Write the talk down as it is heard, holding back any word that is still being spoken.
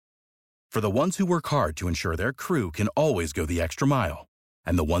For the ones who work hard to ensure their crew can always go the extra mile,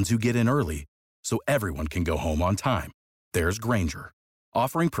 and the ones who get in early so everyone can go home on time, there's Grainger,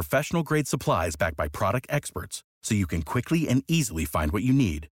 offering professional-grade supplies backed by product experts so you can quickly and easily find what you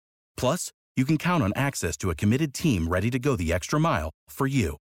need. Plus, you can count on access to a committed team ready to go the extra mile for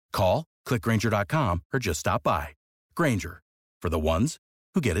you. Call, click Grainger.com, or just stop by. Grainger, for the ones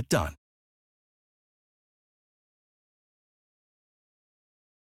who get it done.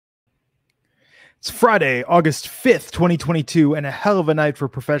 It's Friday, August 5th, 2022, and a hell of a night for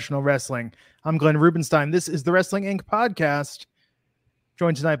professional wrestling. I'm Glenn Rubenstein. This is the Wrestling Inc. podcast.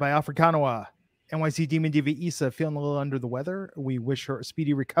 Joined tonight by Alfred Kanawa, NYC Demon Diva Issa, feeling a little under the weather. We wish her a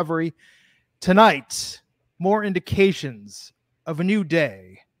speedy recovery. Tonight, more indications of a new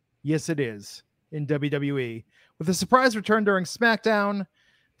day. Yes, it is, in WWE. With a surprise return during SmackDown,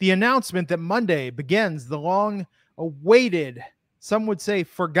 the announcement that Monday begins the long-awaited, some would say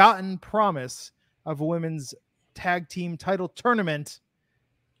forgotten promise of a women's tag team title tournament.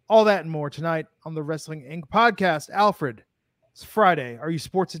 All that and more tonight on the Wrestling Inc. podcast. Alfred, it's Friday. Are you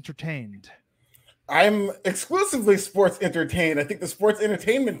sports entertained? I'm exclusively sports entertained. I think the sports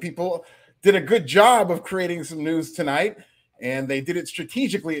entertainment people did a good job of creating some news tonight, and they did it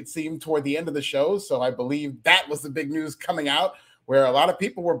strategically, it seemed, toward the end of the show. So I believe that was the big news coming out, where a lot of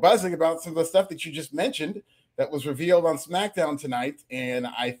people were buzzing about some of the stuff that you just mentioned that was revealed on SmackDown tonight. And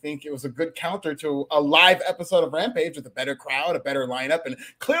I think it was a good counter to a live episode of Rampage with a better crowd, a better lineup, and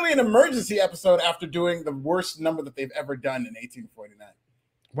clearly an emergency episode after doing the worst number that they've ever done in 1849.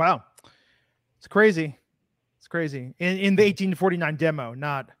 Wow. It's crazy. It's crazy. In the 1849 demo,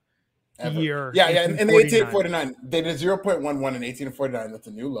 not Ever. year. Yeah. In the 1849, they did 0.11 in 1849. That's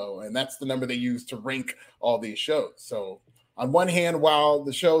a new low. And that's the number they use to rank all these shows. So on one hand, while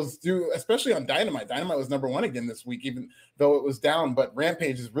the shows do, especially on Dynamite was number one again this week, even though it was down, but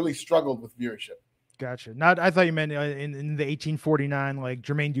Rampage has really struggled with viewership. Gotcha. I thought you meant in the 1849, like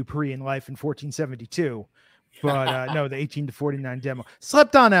Jermaine Dupri in Life in 1472, but no, the 1849 demo.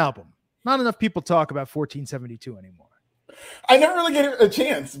 Slept on album. Not enough people talk about 1472 anymore. I never really get a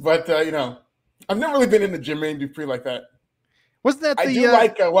chance, but I've never really been into Jermaine Dupri like that. Wasn't that I do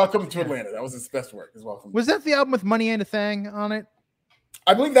like Welcome to Atlanta. That was his best work. Was that the album with Money Ain't a Thing on it?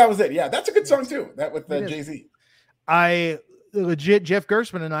 I believe that was it. Yeah, that's a good song too. That with Jay-Z. Jeff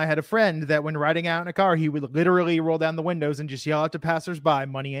Gershman and I had a friend that when riding out in a car, he would literally roll down the windows and just yell out to passersby,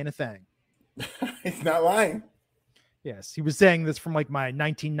 "Money ain't a thing." He's not lying. Yes, he was saying this from like my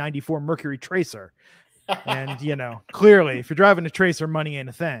 1994 Mercury Tracer. And, clearly, if you're driving a Tracer, money ain't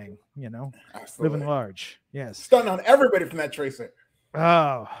a thing, Absolutely. Living large. Yes. Stunting on everybody from that Tracer.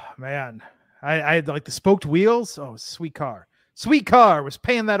 Oh, man. I had like the spoked wheels. Oh, sweet car. Sweet car. Was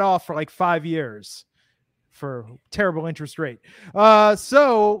paying that off for like 5 years for terrible interest rate.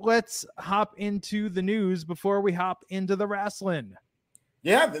 So let's hop into the news before we hop into the wrestling.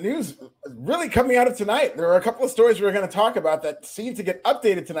 Yeah, the news really coming out of tonight. There are a couple of stories we're going to talk about that seem to get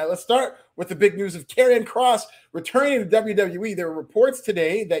updated tonight. Let's start with the big news of Karrion Kross returning to WWE. There were reports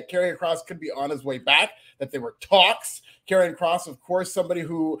today that Karrion Kross could be on his way back, that there were talks. Karrion Kross, of course, somebody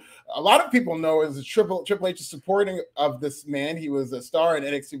who a lot of people know is a Triple H supporting of this man. He was a star in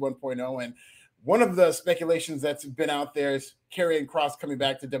NXT 1.0, and one of the speculations that's been out there is Karrion Kross coming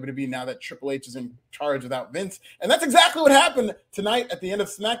back to WWE now that Triple H is in charge without Vince. And that's exactly what happened tonight at the end of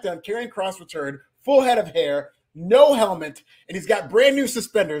SmackDown. Karrion Kross returned, full head of hair, no helmet, and he's got brand new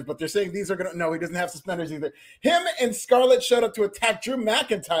suspenders, but they're saying these are going to, no, he doesn't have suspenders either. Him and Scarlett showed up to attack Drew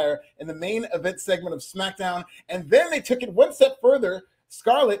McIntyre in the main event segment of SmackDown. And then they took it one step further.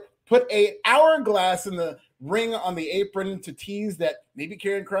 Scarlett put an hourglass in the ring on the apron to tease that maybe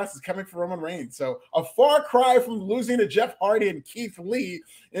Karrion Kross is coming for Roman Reigns. So a far cry from losing to Jeff Hardy and Keith Lee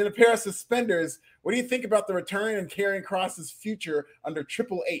in a pair of suspenders. What do you think about the return and Karrion Kross's future under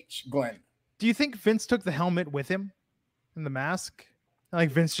Triple H, Glenn? Do you think Vince took the helmet with him and the mask?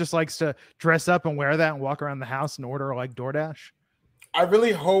 Like Vince just likes to dress up and wear that and walk around the house and order like DoorDash? I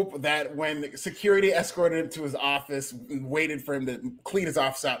really hope that when security escorted him to his office and waited for him to clean his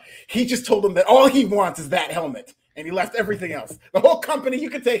office out, he just told him that all he wants is that helmet, and he left everything else. The whole company, you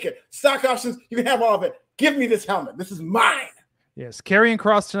can take it. Stock options, you can have all of it. Give me this helmet. This is mine. Yes, Karrion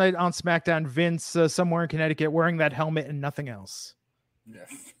Kross tonight on SmackDown. Vince somewhere in Connecticut wearing that helmet and nothing else.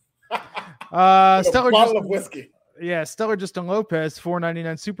 Yes. Stellar bottle of whiskey. Yeah, Stellar Justin Lopez,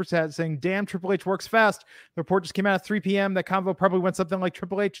 $4.99 super chat saying, "Damn, Triple H works fast. The report just came out at 3 p.m. That convo probably went something like,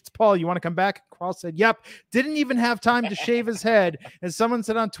 Triple H, it's Paul. You want to come back?" Kross said, "Yep." Didn't even have time to shave his head. And someone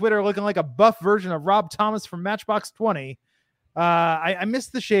said on Twitter, looking like a buff version of Rob Thomas from Matchbox 20. I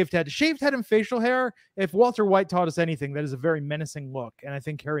missed the shaved head. Shaved head and facial hair. If Walter White taught us anything, that is a very menacing look, and I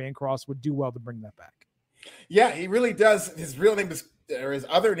think Karrion Kross would do well to bring that back. Yeah, he really does. His real name is, or his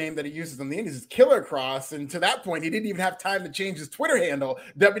other name that he uses on the Indies is Killer Kross. And to that point, he didn't even have time to change his Twitter handle.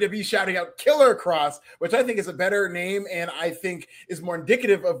 WWE shouting out Killer Kross, which I think is a better name. And I think is more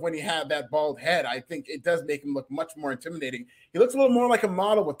indicative of when he had that bald head. I think it does make him look much more intimidating. He looks a little more like a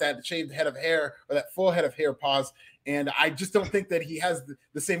model with that shaved head of hair, or that full head of hair pause. And I just don't think that he has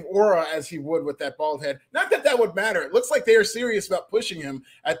the same aura as he would with that bald head. Not that that would matter. It looks like they are serious about pushing him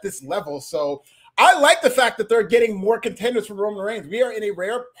at this level. So I like the fact that they're getting more contenders from Roman Reigns. We are in a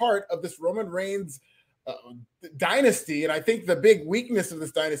rare part of this Roman Reigns dynasty. And I think the big weakness of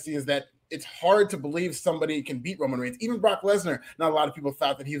this dynasty is that it's hard to believe somebody can beat Roman Reigns. Even Brock Lesnar, not a lot of people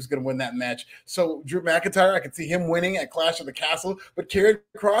thought that he was going to win that match. So Drew McIntyre, I could see him winning at Clash of the Castle. But Karrion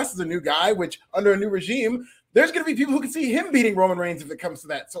Kross is a new guy, which under a new regime, there's going to be people who can see him beating Roman Reigns if it comes to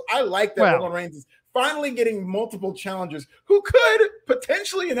that. So I like that Roman Reigns is finally getting multiple challengers who could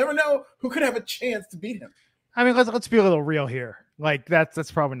potentially, you never know, who could have a chance to beat him. I mean, let's be a little real here. Like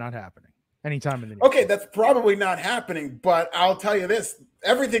that's probably not happening anytime in the near future. Okay, that's probably not happening, but I'll tell you this.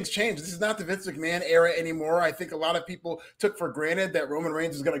 Everything's changed. This is not the Vince McMahon era anymore. I think a lot of people took for granted that Roman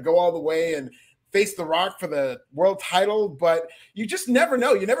Reigns was going to go all the way and face The Rock for the world title, but you just never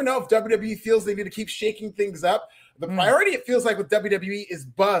know. You never know if WWE feels they need to keep shaking things up. The priority, it feels like, with WWE is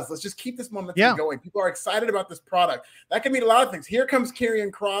buzz. Let's just keep this momentum going. People are excited about this product. That can mean a lot of things. Here comes Karrion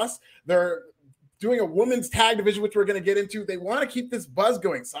Kross. They're doing a women's tag division, which we're going to get into. They want to keep this buzz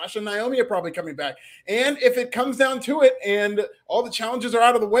going. Sasha and Naomi are probably coming back. And if it comes down to it and all the challenges are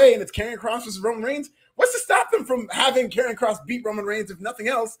out of the way and it's Karrion Kross versus Roman Reigns, what's to stop them from having Karrion Kross beat Roman Reigns, if nothing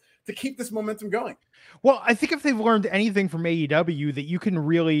else, to keep this momentum going? Well, I think if they've learned anything from AEW, that you can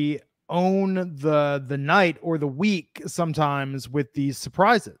really own the night or the week sometimes with these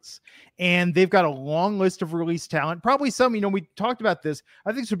surprises. And they've got a long list of release talent. Probably some, we talked about this.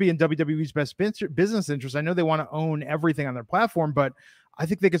 I think this would be in WWE's best business interest. I know they want to own everything on their platform, but I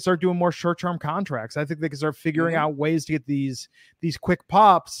think they could start doing more short-term contracts. I think they could start figuring out ways to get these quick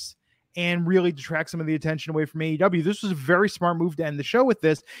pops and really detract some of the attention away from AEW. This was a very smart move to end the show with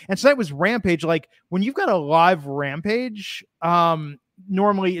this. And tonight was Rampage. Like, when you've got a live Rampage,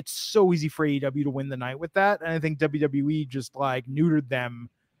 normally it's so easy for AEW to win the night with that. And I think WWE just neutered them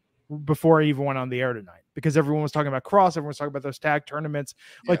before it even went on the air tonight, because everyone was talking about Cross. Everyone was talking about those tag tournaments.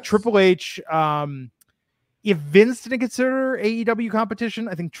 Like Triple H, if Vince didn't consider AEW competition,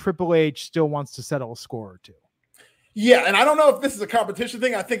 I think Triple H still wants to settle a score or two. Yeah, and I don't know if this is a competition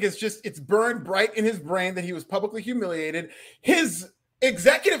thing. I think it's burned bright in his brain that he was publicly humiliated. His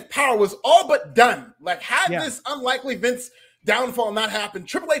executive power was all but done. Had this unlikely Vince downfall not happened,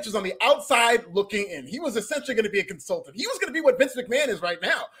 Triple H was on the outside looking in. He was essentially going to be a consultant. He was going to be what Vince McMahon is right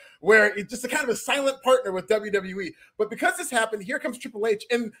now, where it's just a kind of a silent partner with WWE. But because this happened, here comes Triple H.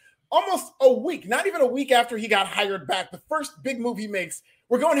 And almost a week, not even a week after he got hired back, the first big move he makes,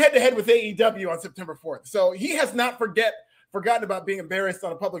 we're going head-to-head with AEW on September 4th. So he has not forgotten about being embarrassed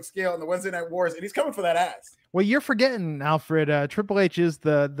on a public scale in the Wednesday Night Wars, and he's coming for that ass. Well, you're forgetting, Alfred. Triple H is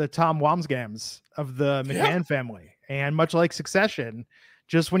the Tom Wamsgams of the McMahon family. And much like Succession,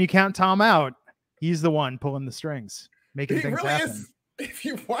 just when you count Tom out, he's the one pulling the strings, making things happen. Is. If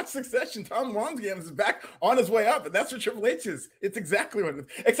you watch Succession, Tom Wamsgams is back on his way up, and that's what Triple H is. It's exactly what it is.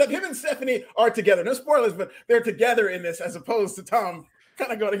 Except him and Stephanie are together. No spoilers, but they're together in this, as opposed to Tom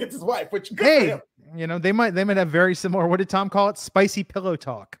kind of going against his wife, which good for him. They might have very similar, what did Tom call it? Spicy pillow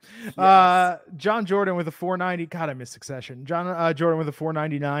talk. Yes. John Jordan with a 490. God, I miss Succession. John Jordan with a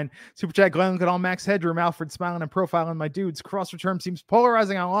 499. Super chat. Glenn, look at all Max Headroom. Alfred smiling and profiling my dudes. Cross return seems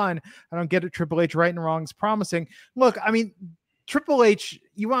polarizing online. I don't get it. Triple H right and wrong is promising. Look, I mean, Triple H,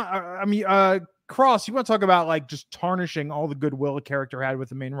 Cross, you want to talk about just tarnishing all the goodwill a character had with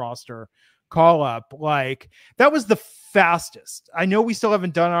the main roster call up. That was the fastest. I know we still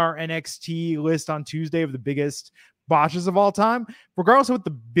haven't done our NXT list on Tuesday of the biggest botches of all time. Regardless of what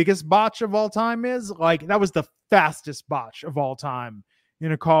the biggest botch of all time is, that was the fastest botch of all time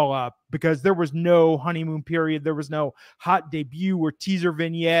in a call up, because there was no honeymoon period. There was no hot debut or teaser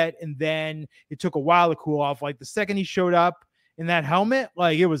vignette. And then it took a while to cool off. The second he showed up in that helmet,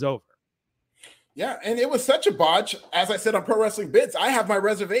 it was over. Yeah, and it was such a botch. As I said on Pro Wrestling Bits, I have my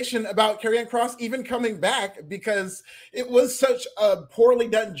reservation about Karrion Kross even coming back, because it was such a poorly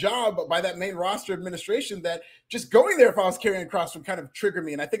done job by that main roster administration that just going there, if I was Karrion Kross, would kind of trigger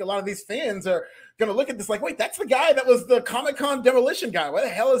me. And I think a lot of these fans are going to look at this wait, that's the guy that was the Comic-Con demolition guy. Why the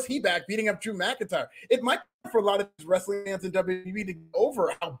hell is he back beating up Drew McIntyre? It might for a lot of these wrestling fans in WWE to get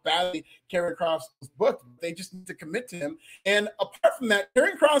over how badly Karrion Kross was booked. They just need to commit to him. And apart from that,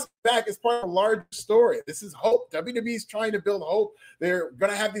 Karrion Kross back is part of a larger story. This is hope. WWE is trying to build hope. They're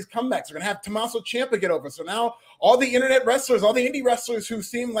going to have these comebacks. They're going to have Tommaso Ciampa get over. So now all the internet wrestlers, all the indie wrestlers who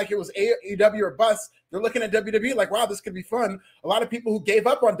seemed like it was AEW or bust, they're looking at WWE like, wow, this could be fun. A lot of people who gave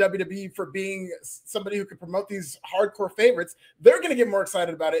up on WWE for being somebody who could promote these hardcore favorites, they're going to get more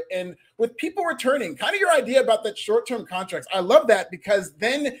excited about it. And with people returning, kind of your idea about that short-term contracts, I love that, because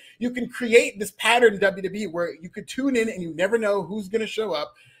then you can create this pattern in WWE where you could tune in and you never know who's going to show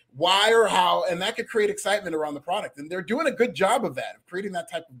up, why or how, and that could create excitement around the product. And they're doing a good job of that, of creating that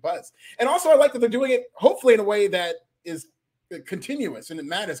type of buzz. And also I like that they're doing it hopefully in a way that is continuous and it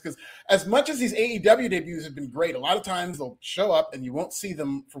matters, because as much as these AEW debuts have been great, a lot of times they'll show up and you won't see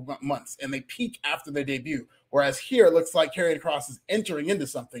them for months and they peak after their debut. Whereas here it looks like Karrion Kross is entering into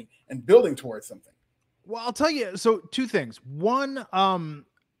something and building towards something. Well, I'll tell you, so two things. One,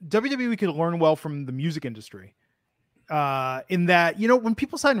 WWE could learn well from the music industry in that, you know, when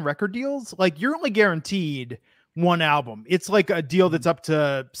people sign record deals, like you're only guaranteed one album. It's like a deal that's up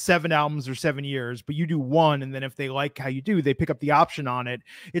to 7 albums or 7 years, but you do one, and then if they like how you do, they pick up the option on it.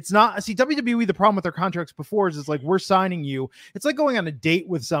 It's not, see, WWE, the problem with their contracts before is it's like, we're signing you. It's like going on a date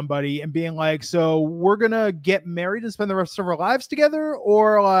with somebody and being like, so we're gonna get married and spend the rest of our lives together,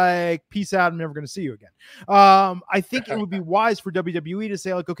 or like, peace out, I'm never gonna see you again. I think it would be wise for WWE to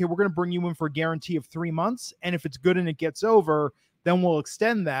say like, okay, we're gonna bring you in for a guarantee of 3 months, and if it's good and it gets over, then we'll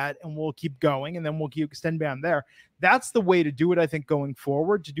extend that and we'll keep going, and then we'll keep extend beyond there. That's the way to do it, I think, going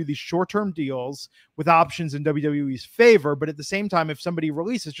forward, to do these short-term deals with options in WWE's favor. But at the same time, if somebody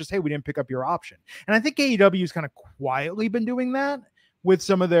releases just, hey, we didn't pick up your option. And I think AEW has kind of quietly been doing that with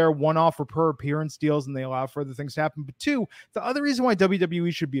some of their one-off or per appearance deals, and they allow for other things to happen. But two, the other reason why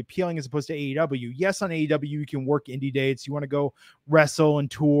WWE should be appealing as opposed to AEW, yes, on AEW, you can work indie dates. You want to go wrestle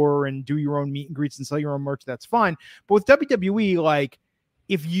and tour and do your own meet and greets and sell your own merch, that's fine. But with WWE, like,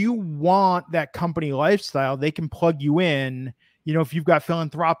 if you want that company lifestyle, they can plug you in. You know, if you've got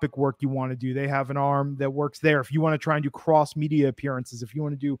philanthropic work you want to do, they have an arm that works there. If you want to try and do cross media appearances, if you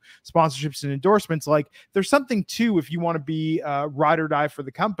want to do sponsorships and endorsements, like there's something too, if you want to be ride or die for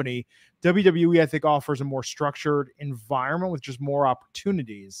the company, WWE, I think, offers a more structured environment with just more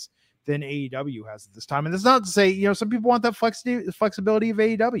opportunities than AEW has at this time. And that's not to say, you know, some people want that flexibility of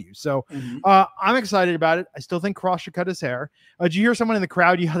AEW. So I'm excited about it. I still think Kross should cut his hair. Did you hear someone in the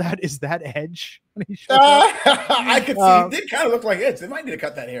crowd yell that? Is that Edge? When he showed up? I could see it did kind of look like Edge. They might need to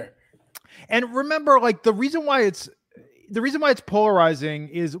cut that hair. And remember, like, the reason why it's polarizing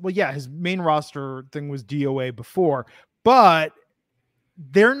is, well, yeah, his main roster thing was DOA before, but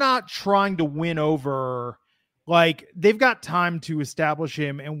they're not trying to win over. Like, they've got time to establish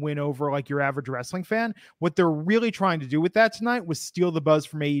him and win over like your average wrestling fan. What they're really trying to do with that tonight was steal the buzz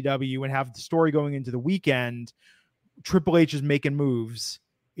from AEW and have the story going into the weekend. Triple H is making moves.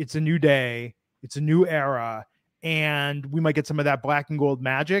 It's a new day. It's a new era. And we might get some of that black and gold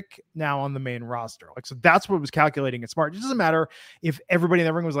magic now on the main roster. Like, so that's what was calculating. It's smart. It doesn't matter if everybody in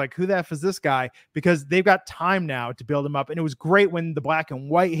the ring was like, who the F is this guy? Because they've got time now to build him up. And it was great when the black and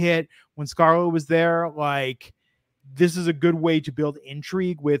white hit, when Scarlett was there. Like, this is a good way to build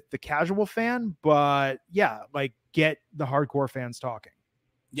intrigue with the casual fan, but yeah, like, get the hardcore fans talking.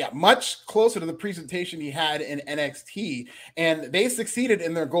 Yeah, much closer to the presentation he had in NXT, and they succeeded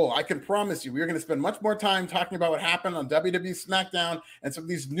in their goal. I can promise you, we're going to spend much more time talking about what happened on WWE SmackDown and some of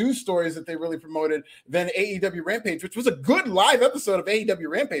these news stories that they really promoted than AEW Rampage, which was a good live episode of AEW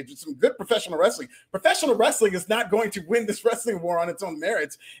Rampage with some good professional wrestling. Professional wrestling is not going to win this wrestling war on its own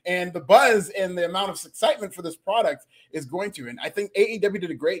merits, and the buzz and the amount of excitement for this product is going to. And I think AEW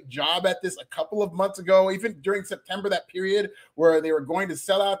did a great job at this a couple of months ago, even during September, that period where they were going to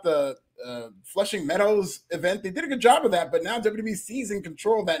sell out the Flushing Meadows event. They did a good job of that, but now WWE sees in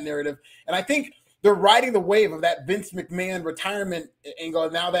control of that narrative. And I think they're riding the wave of that Vince McMahon retirement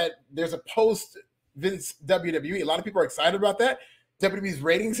angle. Now that there's a post Vince WWE, a lot of people are excited about that. WWE's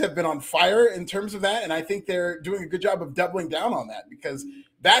ratings have been on fire in terms of that. And I think they're doing a good job of doubling down on that, because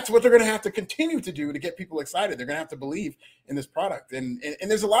that's what they're going to have to continue to do to get people excited. They're going to have to believe in this product. And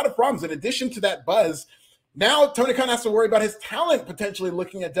there's a lot of problems. In addition to that buzz, now Tony Khan has to worry about his talent potentially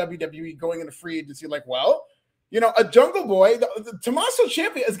looking at WWE going into free agency. Like, well, you know, a Jungle Boy, the Tommaso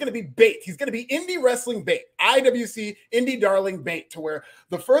Ciampa is going to be bait. He's going to be indie wrestling bait, IWC indie darling bait, to where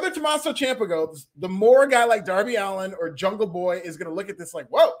the further Tommaso Ciampa goes, the more a guy like Darby Allin or Jungle Boy is going to look at this like,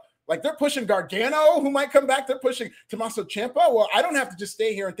 whoa, like they're pushing Gargano, who might come back. They're pushing Tommaso Ciampa. Well, I don't have to just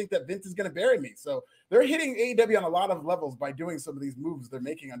stay here and think that Vince is going to bury me. So they're hitting AEW on a lot of levels by doing some of these moves they're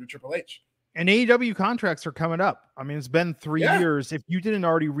making under Triple H. And AEW contracts are coming up. I mean, it's been 3 years. If you didn't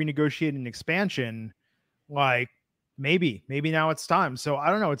already renegotiate an expansion, like maybe now it's time. So I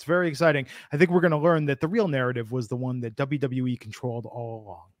don't know. It's very exciting. I think we're going to learn that the real narrative was the one that WWE controlled all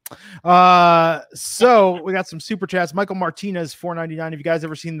along. So we got some super chats. Michael Martinez, $4.99. Have you guys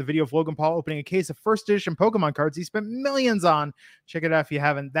ever seen the video of Logan Paul opening a case of first edition Pokemon cards he spent millions on? Check it out if you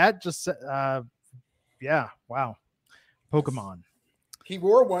haven't. That just, yeah, wow. Pokemon. He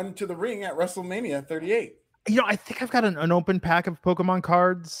wore one to the ring at WrestleMania 38. You know, I think I've got an unopened pack of Pokemon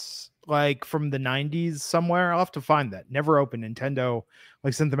cards like from the 90s somewhere. I'll have to find that. Never opened. Nintendo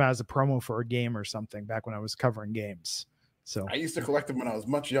like sent them out as a promo for a game or something back when I was covering games. So I used to collect them when I was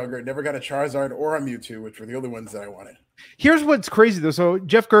much younger. Never got a Charizard or a Mewtwo, which were the only ones that I wanted. Here's what's crazy though. So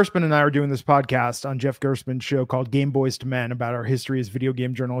Jeff Gerstmann and I are doing this podcast on Jeff Gerstmann's show called Game Boys to Men about our history as video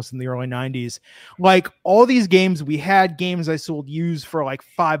game journalists in the early 90s. Like all these games, we had games I sold used for like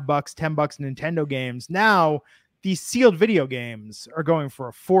 $5, $10 Nintendo games. Now these sealed video games are going for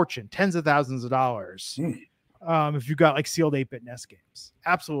a fortune, tens of thousands of dollars. If you got like sealed 8-bit NES games.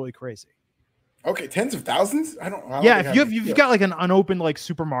 Absolutely crazy. Okay, tens of thousands? I don't yeah, if you've got like an unopened like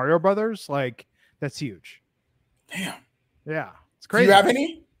Super Mario Brothers, like that's huge. Damn. Yeah, it's crazy. Do you have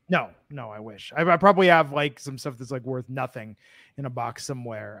any? No, I wish. I probably have like some stuff that's like worth nothing in a box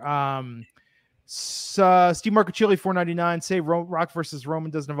somewhere. Steve Marcuccioli, $4.99. Say Rock versus Roman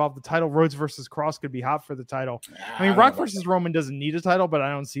doesn't involve the title. Rhodes versus Cross could be hot for the title. I mean, Rock versus Roman doesn't need a title, but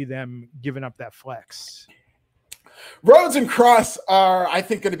I don't see them giving up that flex. Rhodes and Cross are, I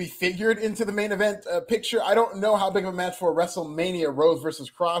think, going to be figured into the main event picture. I don't know how big of a match for WrestleMania Rhodes versus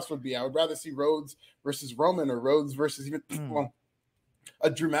Cross would be. I would rather see Rhodes versus Roman or Rhodes versus even a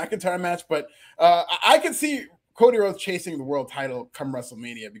Drew McIntyre match. But I could see Cody Rhodes chasing the world title come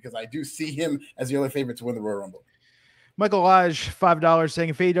WrestleMania because I do see him as the only favorite to win the Royal Rumble. Michael Lodge, $5, saying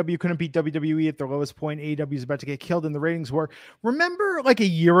if AEW couldn't beat WWE at their lowest point, AEW is about to get killed in the ratings war. Remember like a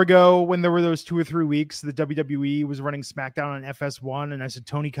year ago when there were those 2 or 3 weeks that WWE was running SmackDown on FS1 and I said,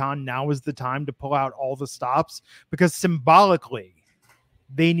 Tony Khan, now is the time to pull out all the stops because symbolically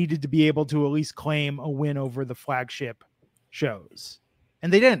they needed to be able to at least claim a win over the flagship shows.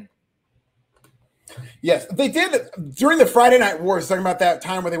 And they didn't. Yes, they did during the Friday Night Wars, talking about that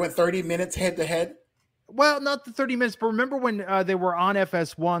time where they went 30 minutes head to head. Well, not the 30 minutes, but remember when they were on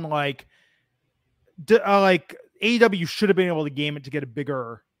FS1, like AEW should have been able to game it to get a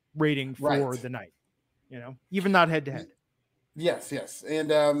bigger rating for the night, you know, even not head to head. Yes.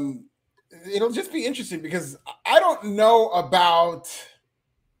 And it'll just be interesting because I don't know about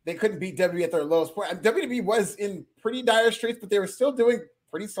they couldn't beat WWE at their lowest point. WWE was in pretty dire straits, but they were still doing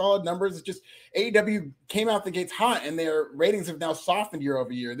pretty solid numbers. It's just AEW came out the gates hot and their ratings have now softened year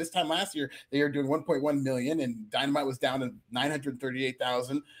over year. This time last year, they were doing 1.1 million and Dynamite was down to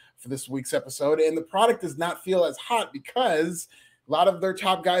 938,000 for this week's episode. And the product does not feel as hot because a lot of their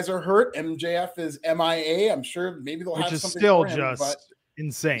top guys are hurt. MJF is MIA. I'm sure maybe they'll have something still for him, just but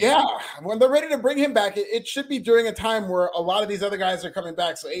insane. Yeah, when they're ready to bring him back, it should be during a time where a lot of these other guys are coming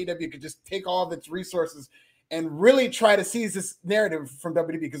back. So AEW could just take all of its resources and really try to seize this narrative from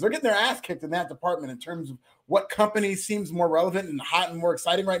WWE because they're getting their ass kicked in that department in terms of what company seems more relevant and hot and more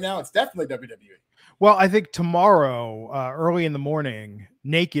exciting right now. It's definitely WWE. Well, I think tomorrow, early in the morning,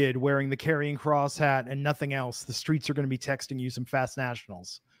 naked, wearing the Karrion Kross hat and nothing else, the streets are going to be texting you some fast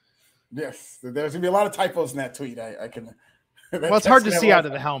nationals. Yes, there's going to be a lot of typos in that tweet. I can. Well, it's hard to see out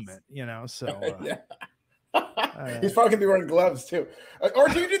of the helmet, you know, so. Yeah. He's probably gonna be wearing gloves too. Or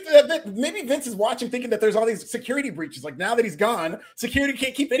do you think maybe Vince is watching thinking that there's all these security breaches? Like now that he's gone, security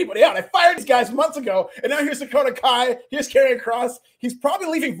can't keep anybody out. I fired these guys months ago, and now here's Dakota Kai, here's Karrion Kross. He's probably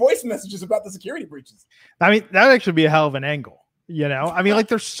leaving voice messages about the security breaches. I mean, that would actually be a hell of an angle. You know, I mean, like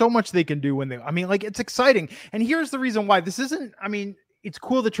there's so much they can do when like it's exciting. And here's the reason why this isn't, I mean, it's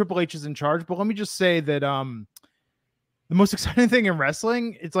cool that Triple H is in charge, but let me just say that the most exciting thing in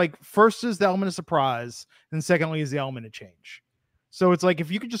wrestling, it's like first is the element of surprise, and secondly is the element of change. So it's like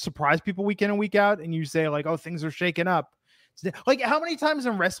if you could just surprise people week in and week out, and you say like, "Oh, things are shaking up." Like how many times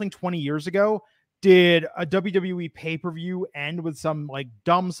in wrestling 20 years ago did a WWE pay-per-view end with some like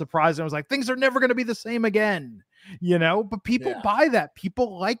dumb surprise? And I was like, things are never going to be the same again, you know. But people buy that.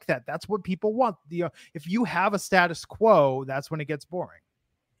 People like that. That's what people want. If you have a status quo, that's when it gets boring.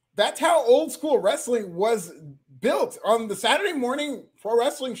 That's how old school wrestling was built on the Saturday morning pro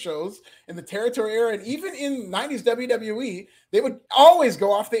wrestling shows in the territory era, and even in 90s WWE, they would always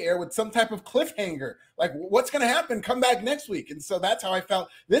go off the air with some type of cliffhanger, like what's going to happen, come back next week. And so that's how I felt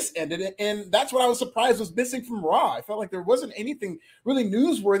this ended, and that's what I was surprised was missing from Raw. I felt like there wasn't anything really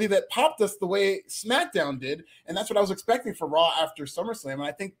newsworthy that popped us the way SmackDown did, and that's what I was expecting for Raw after SummerSlam, and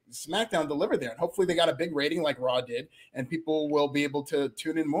I think SmackDown delivered there, and hopefully they got a big rating like Raw did, and people will be able to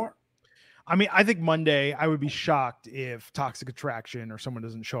tune in more. I mean, I think Monday, I would be shocked if Toxic Attraction or someone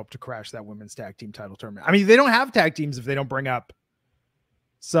doesn't show up to crash that women's tag team title tournament. I mean, they don't have tag teams if they don't bring up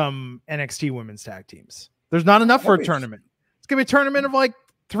some NXT women's tag teams. There's not enough for a tournament. It's going to be a tournament of like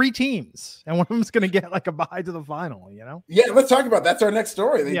 3 teams, and one of them's going to get like a bye to the final, you know? Yeah, let's talk about that's our next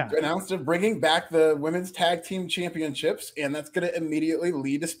story. They announced they're bringing back the women's tag team championships, and that's going to immediately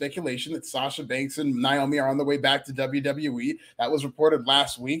lead to speculation that Sasha Banks and Naomi are on the way back to WWE. That was reported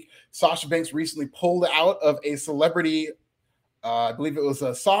last week. Sasha Banks recently pulled out of a celebrity, I believe it was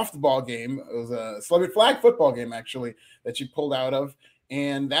a softball game. It was a celebrity flag football game, actually, that she pulled out of,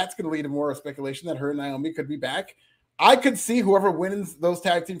 and that's going to lead to more speculation that her and Naomi could be back. I could see whoever wins those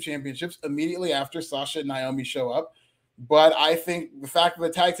tag team championships immediately after Sasha and Naomi show up. But I think the fact that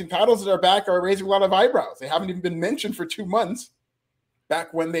the tag team titles that are back are raising a lot of eyebrows. They haven't even been mentioned for 2 months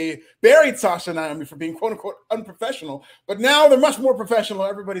back when they buried Sasha and Naomi for being quote unquote unprofessional. But now they're much more professional.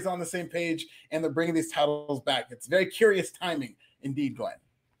 Everybody's on the same page and they're bringing these titles back. It's very curious timing indeed, Glenn.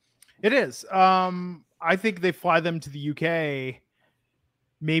 It is. I think they fly them to the UK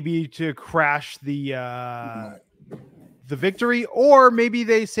maybe to crash the victory, or maybe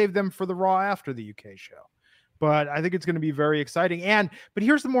they save them for the Raw after the UK show. But I think it's going to be very exciting. But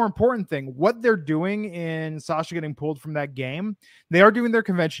here's the more important thing. What they're doing in Sasha getting pulled from that game, they are doing their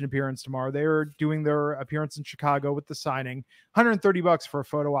convention appearance tomorrow. They are doing their appearance in Chicago with the signing. $130 for a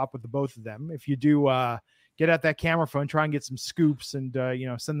photo op with the both of them. If you do get at that camera phone, try and get some scoops and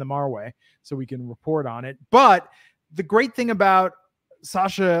send them our way so we can report on it. But the great thing about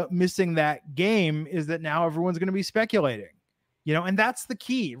Sasha missing that game is that now everyone's going to be speculating, and that's the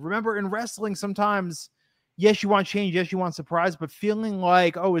key. Remember, in wrestling, sometimes, yes, you want change. Yes, you want surprise, but feeling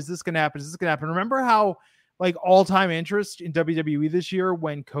like, oh, is this going to happen? Is this going to happen? Remember how like all-time interest in WWE this year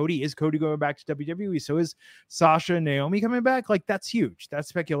when Cody going back to WWE? So is Sasha and Naomi coming back? Like, that's huge. That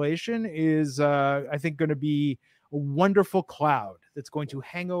speculation is, I think, going to be a wonderful cloud that's going to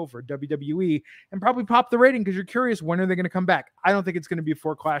hang over WWE and probably pop the rating because you're curious, when are they going to come back? I don't think it's going to be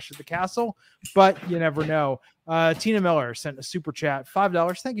before Clash at the Castle, but you never know. Tina Miller sent a super chat,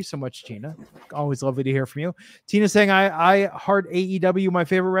 $5. Thank you so much, Tina. Always lovely to hear from you. Tina saying, I heart AEW. My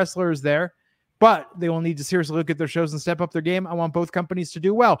favorite wrestler is there, but they will need to seriously look at their shows and step up their game. I want both companies to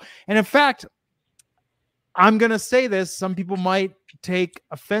do well. And in fact, I'm going to say this. Some people might take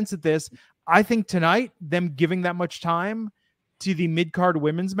offense at this. I think tonight, them giving that much time to the mid-card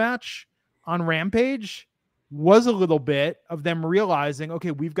women's match on Rampage was a little bit of them realizing,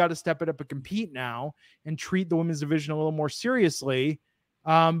 okay, we've got to step it up and compete now and treat the women's division a little more seriously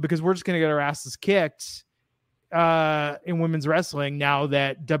because we're just going to get our asses kicked in women's wrestling now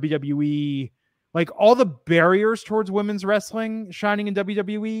that WWE, like all the barriers towards women's wrestling shining in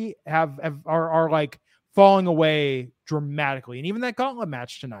WWE are like falling away dramatically. And even that gauntlet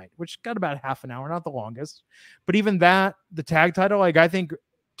match tonight, which got about half an hour, not the longest, but even that, the tag title, like I think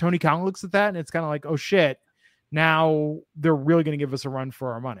Tony Khan looks at that and it's kind of like, oh shit, now they're really going to give us a run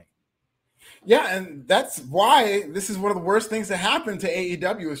for our money. Yeah, and that's why this is one of the worst things that happened to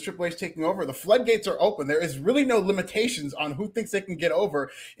AEW is Triple H taking over. The floodgates are open. There is really no limitations on who thinks they can get over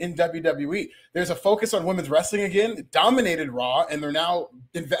in WWE. There's a focus on women's wrestling again. It dominated Raw, and they're now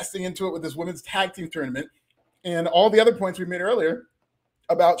investing into it with this women's tag team tournament. And all the other points we made earlier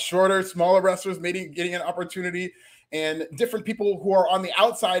about shorter, smaller wrestlers maybe getting an opportunity and different people who are on the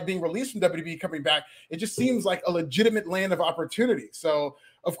outside being released from WWE coming back, it just seems like a legitimate land of opportunity. So,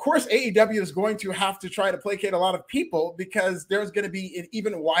 of course, AEW is going to have to try to placate a lot of people because there's going to be an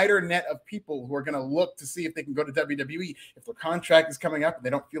even wider net of people who are going to look to see if they can go to WWE if their contract is coming up and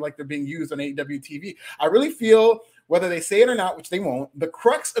they don't feel like they're being used on AEW TV. I really feel, whether they say it or not, which they won't, the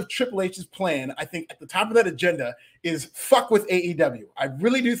crux of Triple H's plan, I think at the top of that agenda is fuck with AEW. I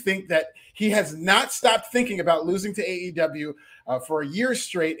really do think that he has not stopped thinking about losing to AEW for a year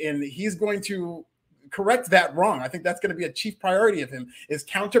straight, and he's going to correct that wrong. I think that's going to be a chief priority of him, is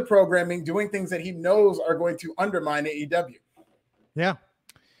counter programming, doing things that he knows are going to undermine AEW. Yeah.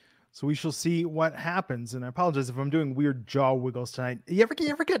 So we shall see what happens. And I apologize if I'm doing weird jaw wiggles tonight. You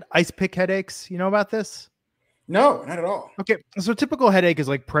ever get ice pick headaches? You know about this? No, not at all. Okay, so typical headache is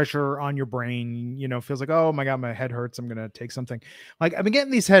like pressure on your brain, feels like, oh my God, my head hurts. I'm going to take something. Like I've been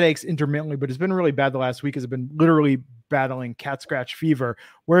getting these headaches intermittently, but it's been really bad the last week as I've been literally battling cat scratch fever,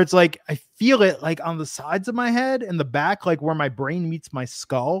 where it's like, I feel it like on the sides of my head and the back, like where my brain meets my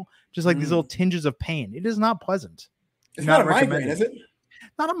skull, just like these little tinges of pain. It is not pleasant. It's not a migraine, is it?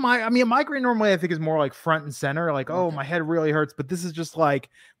 Not a migraine normally I think is more like front and center, like, oh, my head really hurts. But this is just like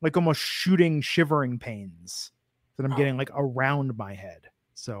almost shivering pains that I'm getting like around my head.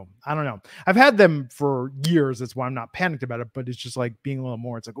 So I don't know. I've had them for years. That's why I'm not panicked about it. But it's just like being a little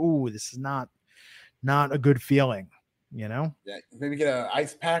more. It's like, oh, this is not a good feeling, Yeah, maybe get an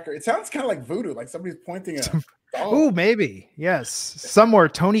ice pack, or it sounds kind of like voodoo, like somebody's pointing a. Oh, maybe yes. Somewhere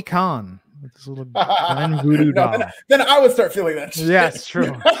Tony Khan with this little voodoo doll. Then I would start feeling that. Yes,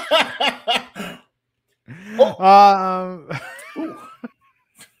 true.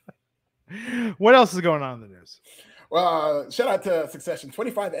 What else is going on in the news? Well, shout out to Succession.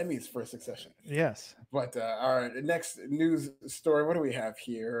 25 Emmys for Succession. Yes. But all right, next news story. What do we have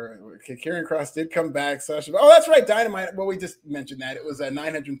here? Okay, Karrion Kross did come back. Sasha. Oh, that's right. Dynamite. Well, we just mentioned that. It was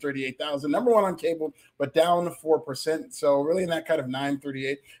 938,000. Number one on cable, but down 4%. So really in that kind of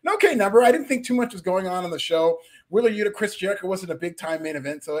 938. An okay number. I didn't think too much was going on the show. Wheeler Yuta, Chris Jericho wasn't a big time main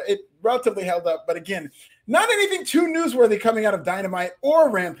event. So it relatively held up. But again, not anything too newsworthy coming out of Dynamite or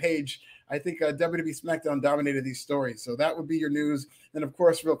Rampage. I think WWE SmackDown dominated these stories. So that would be your news. And, of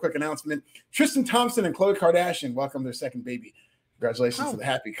course, real quick announcement. Tristan Thompson and Khloe Kardashian welcome their second baby. Congratulations to the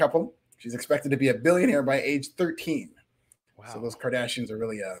happy couple. She's expected to be a billionaire by age 13. Wow. So those Kardashians are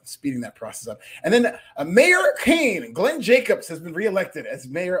really speeding that process up. And then Mayor Kane, Glenn Jacobs, has been reelected as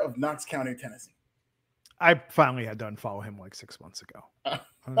mayor of Knox County, Tennessee. I finally had done follow him like 6 months ago. I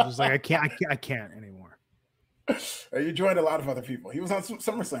was just like, I can't anymore. You joined a lot of other people. He was on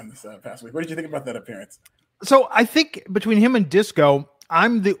SummerSlam this past week. What did you think about that appearance? So I think between him and Disco,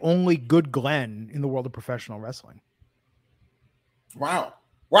 I'm the only good Glenn in the world of professional wrestling. Wow.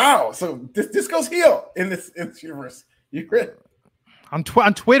 So Disco's heel in this universe. On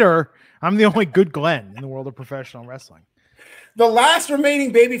Twitter, I'm the only good Glenn in the world of professional wrestling. The last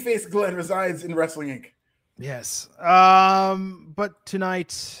remaining babyface Glenn resides in Wrestling Inc. Yes. But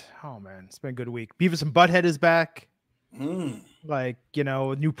tonight, oh man, it's been a good week. Beavis and Butthead is back. Like,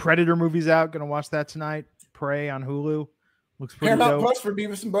 new Predator movie's out. Gonna watch that tonight. Prey on Hulu. Looks pretty Paramount Plus for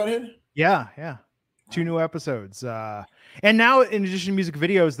Beavis and Butthead? Yeah. 2 new episodes. And now in addition to music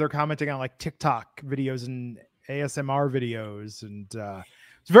videos, they're commenting on like TikTok videos and ASMR videos. And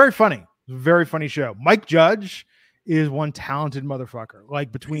it's very funny. It's a very funny show. Mike Judge is one talented motherfucker.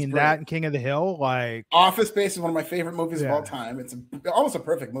 Like between that and King of the Hill, like Office Space is one of my favorite movies of all time. It's almost a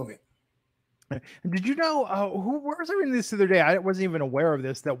perfect movie. Did you know where was I reading this the other day? I wasn't even aware of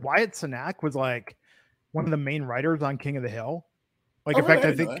this, that Wyatt Cenac was like one of the main writers on King of the Hill. Like, in fact,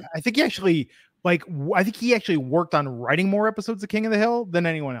 I think he actually worked on writing more episodes of King of the Hill than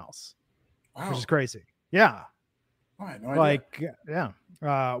anyone else. Wow. Which is crazy. Yeah. Oh, I had no idea.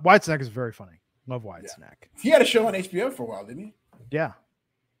 Wyatt Cenac is very funny. Love Wyatt Cenac. He had a show on HBO for a while, didn't he? Yeah.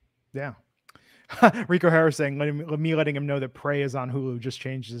 Rico Harris saying, letting him know that Prey is on Hulu just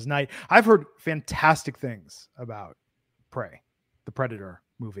changed his night. I've heard fantastic things about Prey, the Predator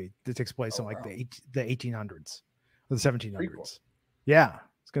movie that takes place in like the 1800s or the 1700s. Cool. Yeah,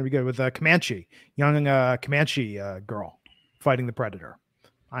 it's gonna be good with Comanche, young Comanche girl fighting the Predator.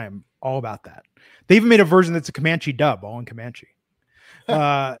 I am all about that. They even made a version that's a Comanche dub, all in Comanche.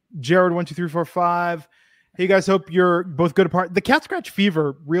 Jared 12345. Hey, you guys, hope you're both good apart. The cat scratch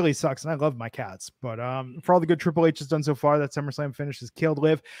fever really sucks, and I love my cats. But for all the good Triple H has done so far, that SummerSlam finish has killed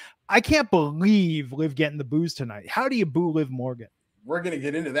Liv. I can't believe Liv getting the boos tonight. How do you boo Liv Morgan? We're going to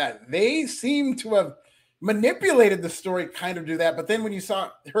get into that. They seem to have manipulated the story, kind of do that. But then when you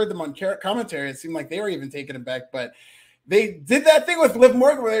heard them on commentary, it seemed like they were even taking it back. But they did that thing with Liv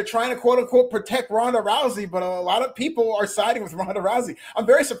Morgan where they're trying to quote unquote protect Ronda Rousey, but a lot of people are siding with Ronda Rousey. I'm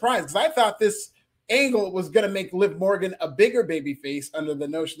very surprised because I thought this angle was going to make Liv Morgan a bigger baby face under the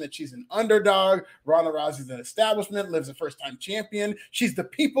notion that she's an underdog. Ronda Rousey's an establishment. Liv's a first-time champion. She's the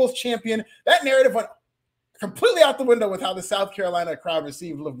people's champion. That narrative went completely out the window with how the South Carolina crowd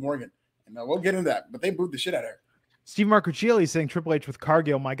received Liv Morgan. And we'll get into that, but they booed the shit out of her. Steve Marcuccielli saying Triple H with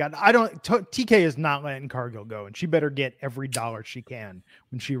Cargill. My God, TK is not letting Cargill go, and she better get every dollar she can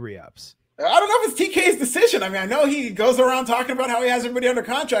when she re-ups. I don't know if it's TK's decision. I mean, I know he goes around talking about how he has everybody under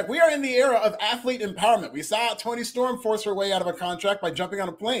contract. We are in the era of athlete empowerment. We saw Toni Storm force her way out of a contract by jumping on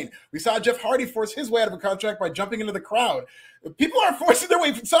a plane. We saw Jeff Hardy force his way out of a contract by jumping into the crowd. People are forcing their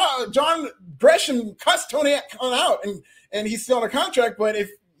way. We saw John Gresham cuss Tony out, and he's still on a contract. But if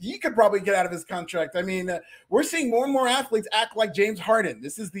he could probably get out of his contract. I mean, we're seeing more and more athletes act like James Harden.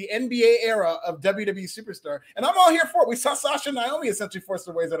 This is the NBA era of WWE superstar, and I'm all here for it. We saw Sasha and Naomi essentially force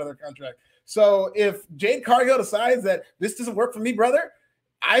their ways out of their contract. So if Jade Cargill decides that this doesn't work for me, brother,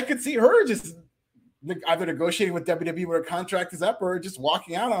 I could see her just either negotiating with WWE when her contract is up or just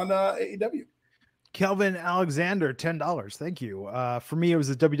walking out on AEW. Kelvin Alexander, $10. Thank you. For me, it was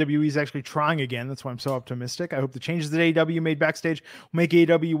that WWE's actually trying again. That's why I'm so optimistic. I hope the changes that AEW made backstage will make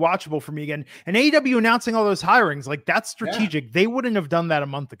AEW watchable for me again. And AEW announcing all those hirings, like that's strategic. Yeah. They wouldn't have done that a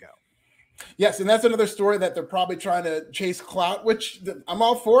month ago. Yes, and that's another story that they're probably trying to chase clout, which I'm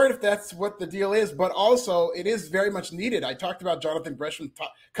all for it if that's what the deal is, but also it is very much needed. I talked about Jonathan Gresham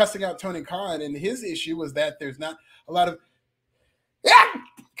cussing out Tony Khan, and his issue was that there's not a lot of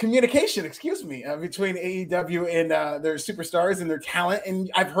communication, between AEW and their superstars and their talent. And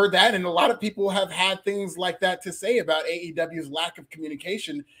I've heard that, and a lot of people have had things like that to say about AEW's lack of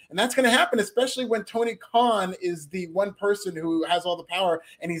communication. And that's going to happen, especially when Tony Khan is the one person who has all the power,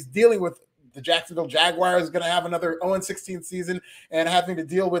 and he's dealing with the Jacksonville Jaguars, going to have another 0-16 season and having to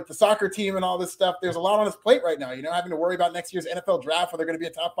deal with the soccer team and all this stuff. There's a lot on his plate right now, having to worry about next year's NFL draft, where they're going to be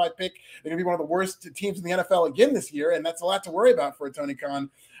a top 5 pick. They're going to be one of the worst teams in the NFL again this year. And that's a lot to worry about for Tony Khan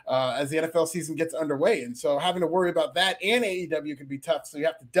as the NFL season gets underway. And so having to worry about that and AEW can be tough. So you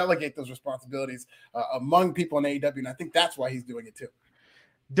have to delegate those responsibilities among people in AEW. And I think that's why he's doing it too.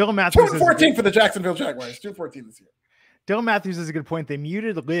 Dylan Matthews 2-14 for the Jacksonville Jaguars, 2-14 this year. Dylan Matthews is a good point. They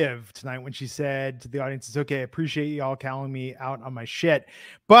muted Liv tonight when she said to the audience, it's okay, I appreciate y'all calling me out on my shit.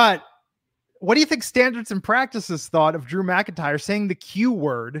 But what do you think standards and practices thought of Drew McIntyre saying the Q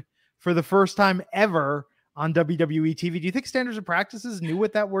word for the first time ever on WWE TV? Do you think standards and practices knew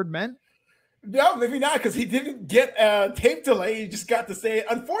what that word meant? No, maybe not, because he didn't get a tape delay. He just got to say it.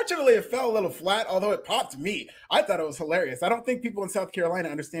 Unfortunately, it fell a little flat, although it popped me. I thought it was hilarious. I don't think people in South Carolina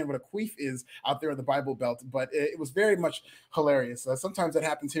understand what a queef is out there in the Bible Belt, but it was very much hilarious. Sometimes that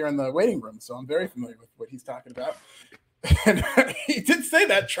happens here in the waiting room, so I'm very familiar with what he's talking about. And he did say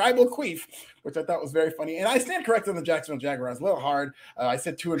that, tribal queef, which I thought was very funny. And I stand corrected on the Jacksonville Jaguars. A little hard. I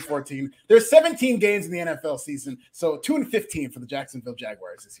said 2-14. There's 17 games in the NFL season, so 2-15 for the Jacksonville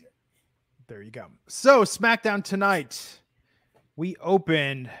Jaguars this year. There you go. So SmackDown tonight, we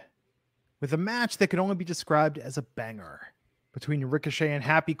opened with a match that could only be described as a banger between Ricochet and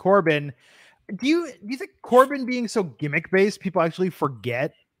Happy Corbin. Do you think Corbin being so gimmick based, people actually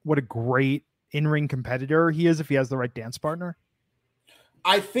forget what a great in-ring competitor he is if he has the right dance partner?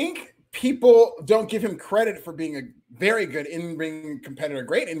 I think people don't give him credit for being a very good in-ring competitor,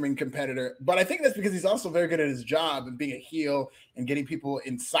 great in-ring competitor, but I think that's because he's also very good at his job and being a heel and getting people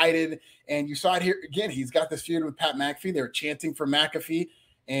incited. And you saw it here again. He's got this feud with Pat McAfee. They were chanting for McAfee,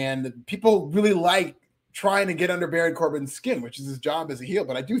 and people really like trying to get under Baron Corbin's skin, which is his job as a heel.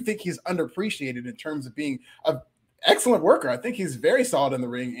 But I do think he's underappreciated in terms of being an excellent worker. I think he's very solid in the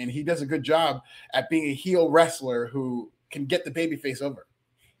ring, and he does a good job at being a heel wrestler who can get the babyface over.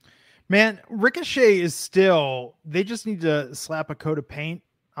 Man, Ricochet is still, they just need to slap a coat of paint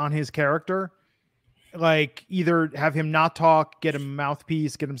on his character. Like either have him not talk, get him a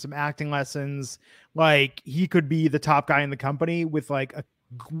mouthpiece, get him some acting lessons. Like he could be the top guy in the company with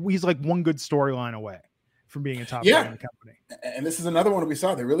he's like one good storyline away from being a top guy in the company. And this is another one we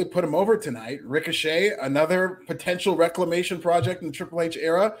saw. They really put him over tonight. Ricochet, another potential reclamation project in the Triple H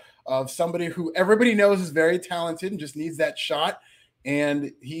era of somebody who everybody knows is very talented and just needs that shot.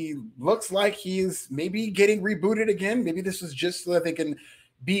 And he looks like he's maybe getting rebooted again. Maybe this is just so that they can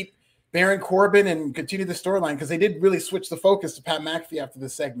beat Baron Corbin and continue the storyline, because they did really switch the focus to Pat McAfee after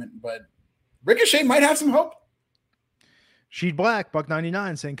this segment. But Ricochet might have some hope. Sheed Black,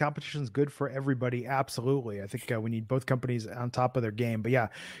 $1.99, saying competition's good for everybody. Absolutely. I think we need both companies on top of their game. But yeah,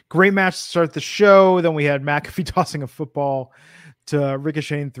 great match to start the show. Then we had McAfee tossing a football to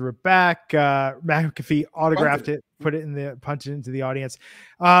Ricochet and threw it back. McAfee autographed it, put it in the punch it into the audience.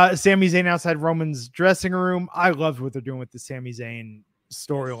 Sami Zayn outside Roman's dressing room. I loved what they're doing with the Sami Zayn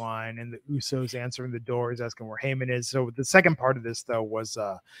storyline and the Usos answering the doors, asking where Heyman is. So the second part of this, though, was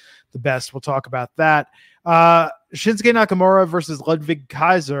the best. We'll talk about that. Shinsuke Nakamura versus Ludwig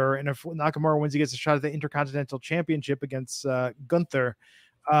Kaiser. And if Nakamura wins, he gets a shot at the Intercontinental Championship against Gunther.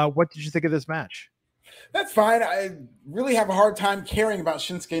 What did you think of this match? That's fine. I really have a hard time caring about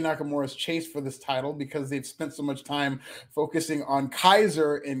Shinsuke Nakamura's chase for this title because they've spent so much time focusing on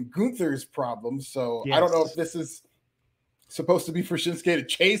Kaiser and Gunther's problems. So yes. I don't know if this is supposed to be for Shinsuke to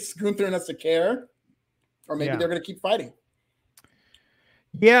chase Gunther and us to care, or maybe they're going to keep fighting.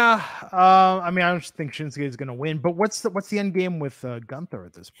 Yeah. I mean, I don't think Shinsuke is going to win, but what's the end game with Gunther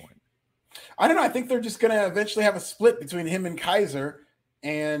at this point? I don't know. I think they're just going to eventually have a split between him and Kaiser.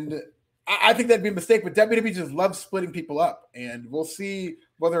 And I think that'd be a mistake, but WWE just loves splitting people up. And we'll see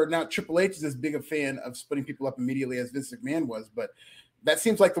whether or not Triple H is as big a fan of splitting people up immediately as Vince McMahon was. But that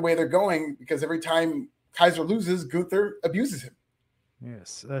seems like the way they're going, because every time Kaiser loses, Gunther abuses him.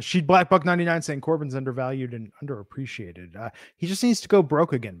 Yes. She'd Black Buck 99 saying Corbin's undervalued and underappreciated. He just needs to go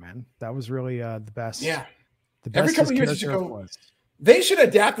broke again, man. That was really the best. Yeah. The best every couple of years you should go. They should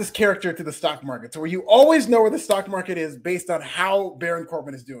adapt this character to the stock market, to where you always know where the stock market is based on how Baron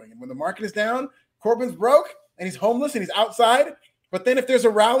Corbin is doing. And when the market is down, Corbin's broke and he's homeless and he's outside. But then if there's a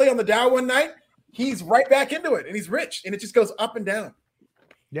rally on the Dow one night, he's right back into it and he's rich, and it just goes up and down.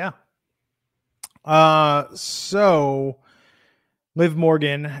 Yeah. So Liv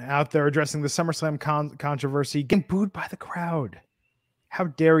Morgan out there addressing the SummerSlam controversy, getting booed by the crowd. How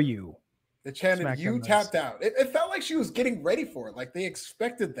dare you? They chanted, "You tapped out." It felt like she was getting ready for it. Like they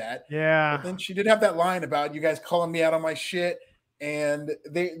expected that. Yeah. But then she did have that line about, "You guys calling me out on my shit." And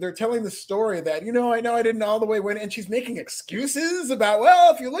they're telling the story that, I know I didn't all the way win. And she's making excuses about,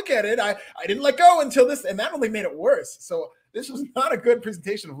 well, if you look at it, I didn't let go until this. And that only made it worse. So this was not a good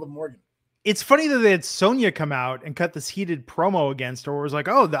presentation of Liv Morgan. It's funny that they had Sonya come out and cut this heated promo against her. It was like,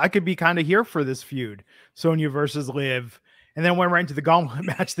 oh, I could be kind of here for this feud. Sonya versus Liv. And then went right into the gauntlet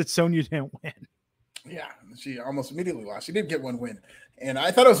match that Sonya didn't win. Yeah, she almost immediately lost. She did get one win. And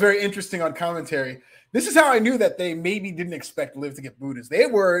I thought it was very interesting on commentary. This is how I knew that they maybe didn't expect Liv to get booed, is they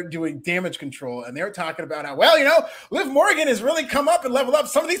were doing damage control, and they were talking about how, well, Liv Morgan has really come up and leveled up.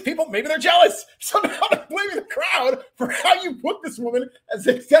 Some of these people, maybe they're jealous. Somehow they're blaming the crowd for how you booked this woman as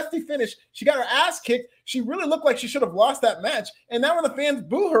a testy finish. She got her ass kicked. She really looked like she should have lost that match. And now when the fans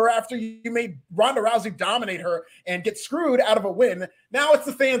boo her after you made Ronda Rousey dominate her and get screwed out of a win, now it's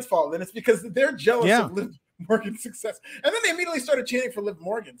the fans' fault. And it's because they're jealous of Liv Morgan's success. And then they immediately started chanting for Liv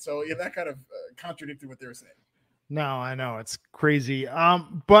Morgan. So that kind of contradicted what they were saying. No, I know. It's crazy.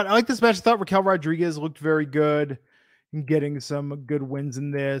 But I like this match. I thought Raquel Rodriguez looked very good in getting some good wins in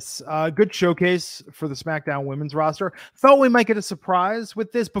this. Good showcase for the SmackDown women's roster. Thought we might get a surprise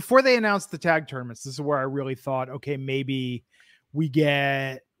with this. Before they announced the tag tournaments, this is where I really thought, okay, maybe we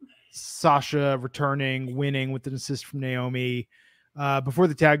get Sasha returning, winning with an assist from Naomi. Before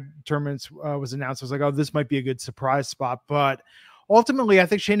the tag tournaments was announced, I was like, oh, this might be a good surprise spot. But ultimately, I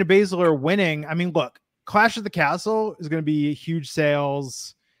think Shayna Baszler winning. I mean, look, Clash of the Castle is going to be huge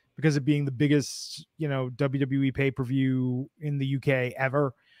sales because of being the biggest, WWE pay-per-view in the UK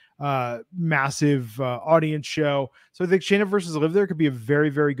ever. Massive audience show. So I think Shayna versus Liv there could be a very,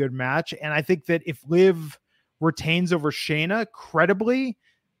 very good match. And I think that if Liv retains over Shayna credibly,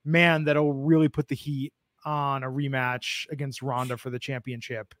 man, that'll really put the heat on a rematch against Ronda for the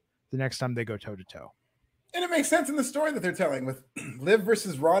championship the next time they go toe-to-toe. And it makes sense in the story that they're telling with Liv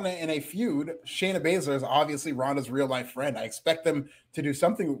versus Ronda in a feud. Shayna Baszler is obviously Ronda's real life friend. I expect them to do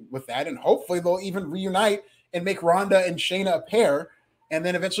something with that, and hopefully they'll even reunite and make Ronda and Shayna a pair, and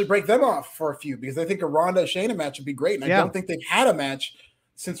then eventually break them off for a feud, because I think a Ronda Shayna match would be great. And I don't think they've had a match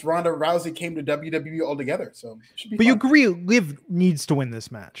since Ronda Rousey came to WWE altogether. So it should be fun. You agree Liv needs to win this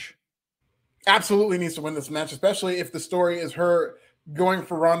match? Absolutely needs to win this match, especially if the story is her going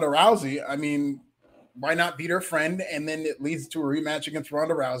for Ronda Rousey. I mean, why not beat her friend? And then it leads to a rematch against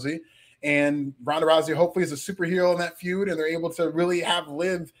Ronda Rousey. And Ronda Rousey hopefully is a superhero in that feud, and they're able to really have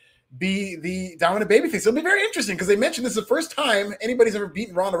Liv be the dominant babyface. It'll be very interesting because they mentioned this is the first time anybody's ever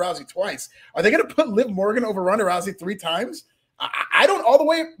beaten Ronda Rousey twice. Are they going to put Liv Morgan over Ronda Rousey 3 times? I don't all the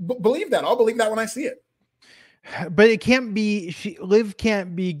way believe that. I'll believe that when I see it. But it can't be, Liv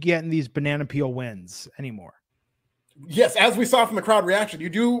can't be getting these banana peel wins anymore. Yes, as we saw from the crowd reaction, you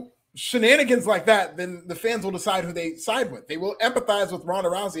do shenanigans like that, then the fans will decide who they side with. They will empathize with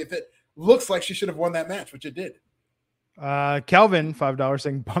Ronda Rousey if it looks like she should have won that match, which it did. Kelvin, $5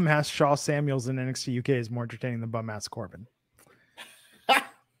 saying bum-ass Shaw Samuels in NXT UK is more entertaining than bum-ass Corbin.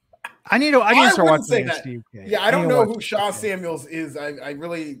 I need to start watching NXT UK. Yeah, I don't know who Shaw Samuels is. I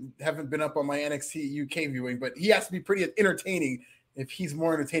really haven't been up on my NXT UK viewing, but he has to be pretty entertaining if he's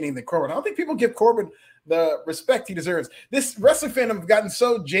more entertaining than Corbin. I don't think people give Corbin the respect he deserves. This wrestling fandom have gotten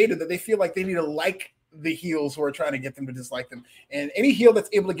so jaded that they feel like they need to like the heels who are trying to get them to dislike them. And any heel that's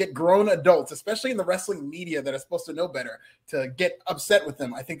able to get grown adults, especially in the wrestling media that are supposed to know better, to get upset with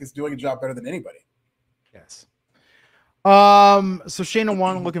them, I think is doing a job better than anybody. Yes. So Shayna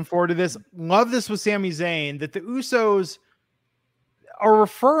won. Looking forward to this. Love this with Sami Zayn, that the Usos are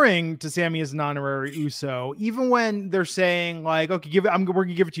referring to Sami as an honorary Uso, even when they're saying like, okay, we're going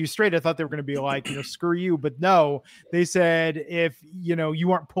to give it to you straight. I thought they were going to be like, screw you. But no, they said, if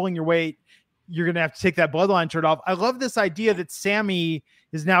you aren't pulling your weight, you're going to have to take that bloodline shirt off. I love this idea that Sami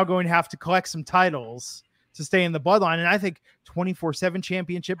is now going to have to collect some titles to stay in the bloodline. And I think 24/7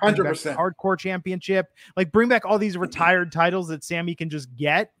 championship, 100%. hardcore championship, like bring back all these retired titles that Sammy can just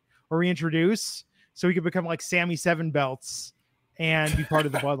get or reintroduce, so he could become like Sammy 7 belts and be part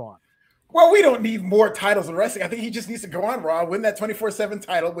of the bloodline. Well, we don't need more titles in wrestling. I think he just needs to go on Raw, win that 24/7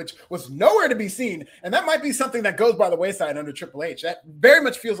 title, which was nowhere to be seen. And that might be something that goes by the wayside under Triple H. That very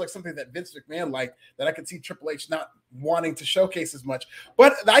much feels like something that Vince McMahon liked, that I could see Triple H not wanting to showcase as much.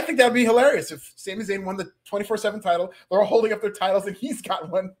 But I think that would be hilarious if Sami Zayn won the 24/7 title. They're all holding up their titles and he's got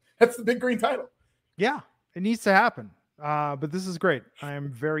one. That's the big green title. Yeah, it needs to happen. But this is great. I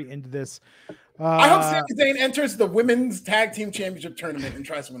am very into this. I hope Sami Zayn enters the women's tag team championship tournament and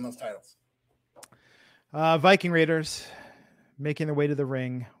tries to win those titles. Viking Raiders making their way to the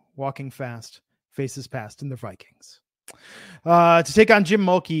ring, walking fast, faces past in the Vikings. To take on Jim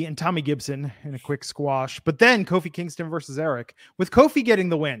Mulkey and Tommy Gibson in a quick squash. But then Kofi Kingston versus Eric, with Kofi getting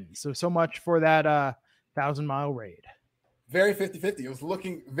the win. So much for that 1,000-mile raid. Very 50-50. It was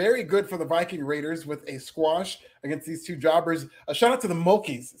looking very good for the Viking Raiders with a squash against these two jobbers. A shout out to the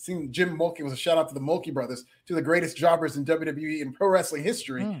Mulkeys. It seemed Jim Mulkey was a shout out to the Mulkey brothers, to the greatest jobbers in WWE and pro wrestling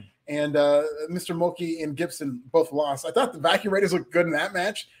history. And Mr. Mulkey and Gibson both lost. I thought the Viking Raiders looked good in that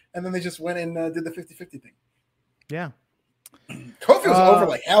match, and then they just went and did the 50-50 thing. Yeah. Kofi was over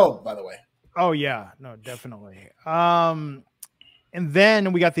like hell, by the way. Oh, yeah. No, definitely. And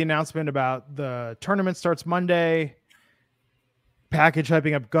then we got the announcement about the tournament starts Monday. Package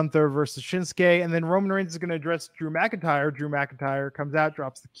hyping up Gunther versus Shinsuke, and then Roman Reigns is going to address Drew McIntyre. Drew McIntyre comes out,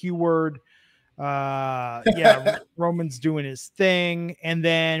 drops the Q word. Roman's doing his thing, and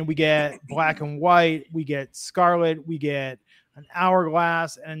then we get Black and White, we get Scarlet, we get an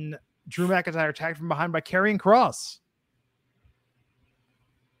Hourglass, and Drew McIntyre attacked from behind by Karrion Kross.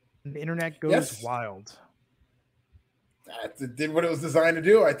 And the internet goes wild. It did what it was designed to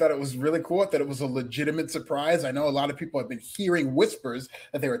do. I thought it was really cool. I thought it was a legitimate surprise. I know a lot of people have been hearing whispers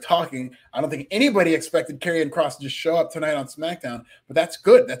that they were talking. I don't think anybody expected Karrion Kross to just show up tonight on SmackDown, but that's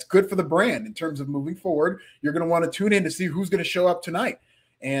good. That's good for the brand in terms of moving forward. You're going to want to tune in to see who's going to show up tonight.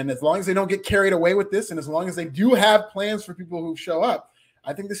 And as long as they don't get carried away with this, and as long as they do have plans for people who show up,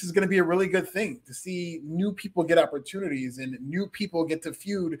 I think this is going to be a really good thing to see new people get opportunities and new people get to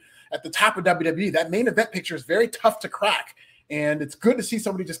feud at the top of WWE. That main event picture is very tough to crack. And it's good to see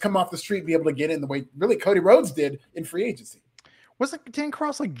somebody just come off the street and be able to get in the way really Cody Rhodes did in free agency. Wasn't Karrion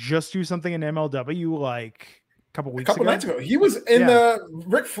Kross like just do something in MLW like a couple nights ago? He was in the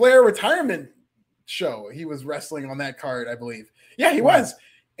Ric Flair retirement show. He was wrestling on that card, I believe. Yeah, he was.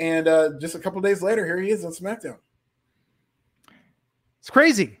 And just a couple days later, here he is on SmackDown. It's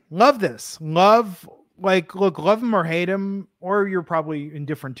crazy. Love this. Love him or hate him, or you're probably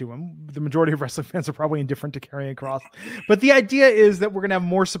indifferent to him. The majority of wrestling fans are probably indifferent to Karrion Kross. But the idea is that we're going to have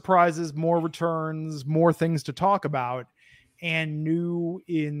more surprises, more returns, more things to talk about. And new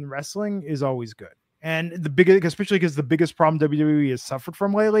in wrestling is always good. And especially because the biggest problem WWE has suffered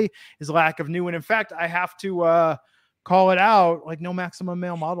from lately is lack of new. And in fact, I have to call it out, like no Maximum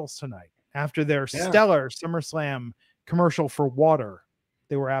Male Models tonight. After their stellar SummerSlam commercial for water,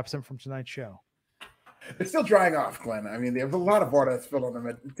 they were absent from tonight's show. It's still drying off, Glenn. I mean, there's a lot of water that's spilled on them.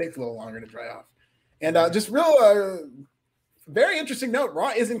 It takes a little longer to dry off. And just very interesting note, Raw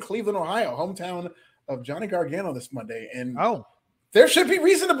is in Cleveland, Ohio, hometown of Johnny Gargano this Monday. And there should be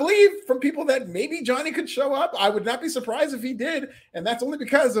reason to believe from people that maybe Johnny could show up. I would not be surprised if he did. And that's only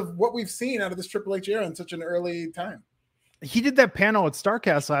because of what we've seen out of this Triple H era in such an early time. He did that panel at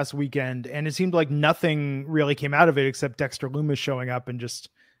StarCast last weekend, and it seemed like nothing really came out of it except Dexter Lumis showing up and just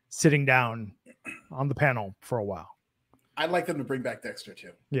sitting down on the panel for a while. I'd like them to bring back Dexter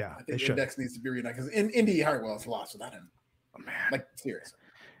too. Yeah, I think Index needs to be reunited because Indy Hartwell is lost without him. Oh, man. Like,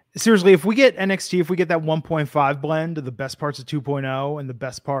 seriously, if we get NXT, if we get that 1.5 blend of the best parts of 2.0 and the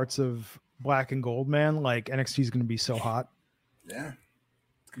best parts of Black and Gold, man, like NXT is going to be so hot. Yeah.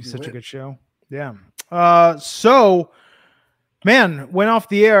 It's such a good show. Yeah. Man, went off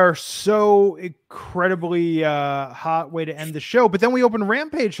the air so incredibly hot way to end the show. But then we opened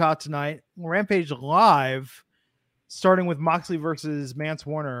Rampage hot tonight. Rampage live, starting with Moxley versus Mance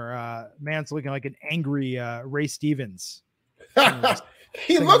Warner. Mance looking like an angry Ray Stevens.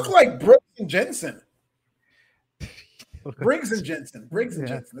 He looked like Brooks and Jensen. Briggs and Jensen.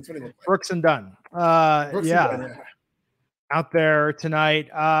 That's what he looked like. Brooks and Dunn. Out there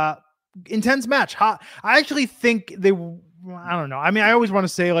tonight. Intense match. Hot. I actually think I don't know. I mean, I always want to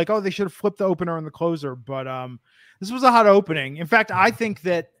say like, they should have flipped the opener and the closer, but this was a hot opening. In fact, I think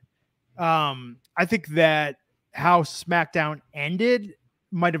that how SmackDown ended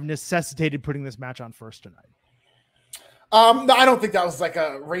might have necessitated putting this match on first tonight. No, I don't think that was like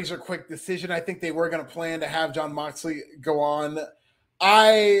a razor quick decision. I think they were going to plan to have Jon Moxley go on.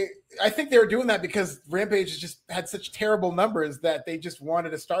 I think they were doing that because Rampage has just had such terrible numbers that they just wanted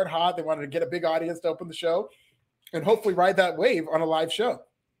to start hot. They wanted to get a big audience to open the show and hopefully ride that wave on a live show.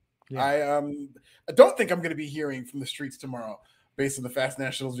 Yeah. I don't think I'm going to be hearing from the streets tomorrow based on the Fast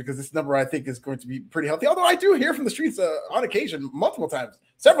Nationals because this number I think is going to be pretty healthy. Although I do hear from the streets on occasion,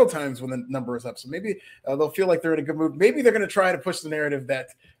 several times when the number is up. So maybe they'll feel like they're in a good mood. Maybe they're going to try to push the narrative that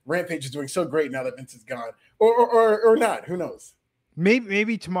Rampage is doing so great now that Vince is gone, or not. Who knows?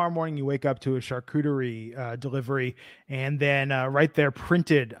 Maybe tomorrow morning you wake up to a charcuterie delivery, and then right there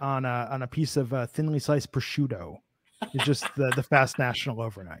printed on a piece of thinly sliced prosciutto is just the Fast National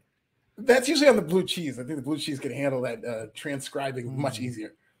overnight. That's usually on the blue cheese. I think the blue cheese can handle that transcribing much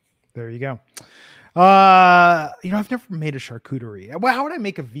easier. There you go. I've never made a charcuterie. Well, how would I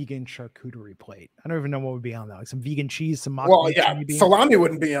make a vegan charcuterie plate? I don't even know what would be on that. Like some vegan cheese, some salami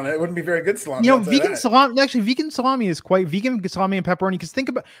wouldn't be on it. It wouldn't be very good salami. Vegan salami. Actually, vegan salami is quite vegan salami and pepperoni. Because think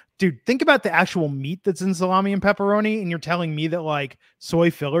about the actual meat that's in salami and pepperoni, and you're telling me that like soy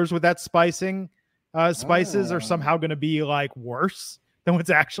fillers with that spices are somehow going to be like worse than what's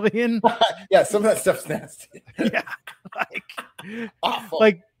actually in. Yeah, some of that stuff's nasty. Yeah, awful.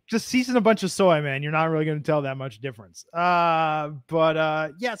 Like. Just season a bunch of soy, man. You're not really going to tell that much difference. So I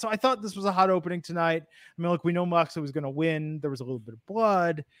thought this was a hot opening tonight. I mean, look, we know Moxley was going to win. There was a little bit of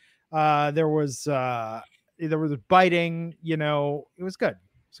blood. There was biting. It was good.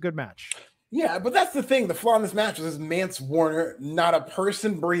 It's a good match. Yeah, but that's the thing. The flaw in this match was Mance Warner, not a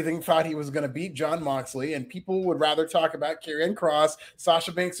person breathing, thought he was going to beat Jon Moxley, and people would rather talk about Karrion Kross,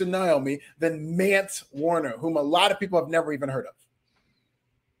 Sasha Banks, and Naomi than Mance Warner, whom a lot of people have never even heard of.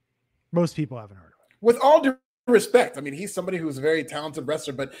 Most people haven't heard of it. With all due respect, I mean, he's somebody who's a very talented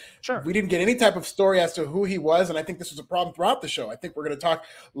wrestler, but we didn't get any type of story as to who he was, and I think this was a problem throughout the show. I think we're going to talk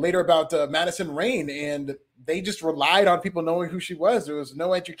later about Madison Rayne, and they just relied on people knowing who she was. There was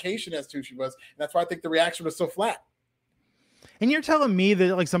no education as to who she was, and that's why I think the reaction was so flat. And you're telling me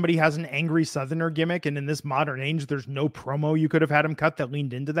that like somebody has an angry Southerner gimmick, and in this modern age, there's no promo you could have had him cut that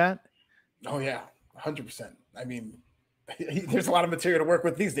leaned into that? Oh, yeah, 100%. I mean, there's a lot of material to work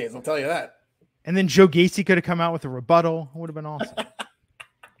with these days, I'll tell you that. And then Joe Gacy could have come out with a rebuttal. It would have been awesome.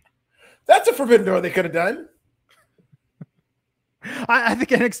 That's a forbidden door they could have done. I think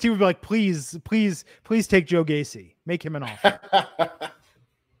NXT would be like, please take Joe Gacy. Make him an offer.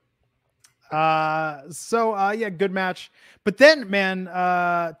 Good match. But then, man,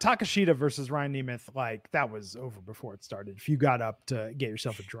 Takeshita versus Ryan Nemeth, like that was over before it started. If you got up to get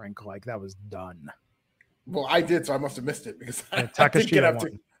yourself a drink, like that was done. Well, I did, so I must have missed it because I didn't get up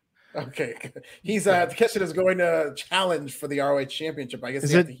to. Okay, he's Takeshita is going to challenge for the ROH Championship. I guess.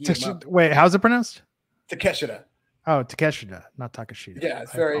 Is it wait? How's it pronounced? Takeshita. Oh, Takeshita, not Takeshita. Yeah,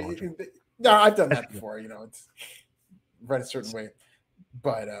 it's very. No, I've done that before. It's read a certain way,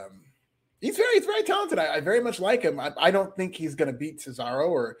 but he's very talented. I very much like him. I don't think he's going to beat Cesaro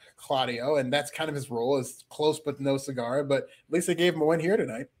or Claudio, and that's kind of his role, is close but no cigar. But at least they gave him a win here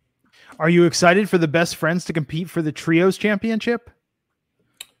tonight. Are you excited for the Best Friends to compete for the Trios Championship?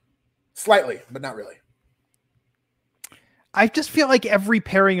 Slightly, but not really. I just feel like every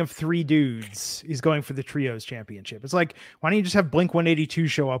pairing of three dudes is going for the Trios Championship. It's like, why don't you just have Blink-182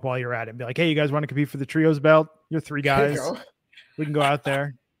 show up while you're at it and be like, hey, you guys want to compete for the Trios belt? You're three guys. We can go out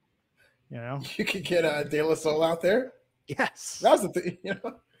there. You could get De La Soul out there. Yes. That was the thing,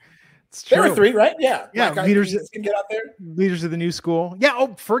 It's true. There were three, right? Yeah. Leaders can get out there. Leaders of the new school. Yeah. Oh,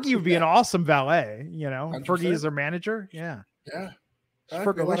 Fergie would be an awesome valet. 100%. Fergie is their manager. Yeah. Yeah.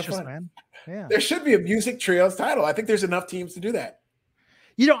 Fergalicious, man. Yeah. There should be a music trios title. I think there's enough teams to do that.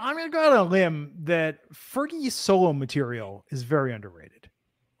 I'm going to go out on a limb that Fergie's solo material is very underrated.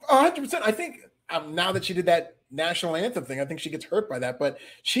 100%. I think now that she did that national anthem thing, I think she gets hurt by that, but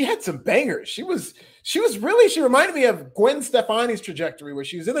she had some bangers. She reminded me of Gwen Stefani's trajectory, where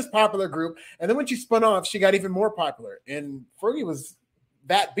she was in this popular group, and then when she spun off, she got even more popular. And Fergie was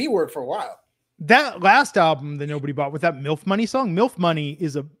that B word for a while. That last album that nobody bought with that MILF Money song, MILF Money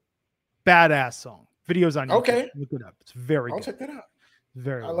is a badass song. Videos on YouTube. Okay. Look it up. It's very good. I'll check that out.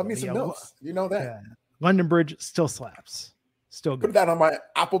 Very I love me some MILFs. You know that. Yeah. London Bridge still slaps. Still good. Put that on my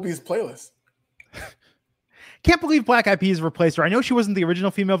Applebee's playlist. Can't believe Black Eyed Peas replaced her. I know she wasn't the original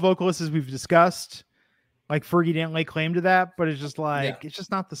female vocalist, as we've discussed. Like Fergie didn't lay claim to that, but it's just like, It's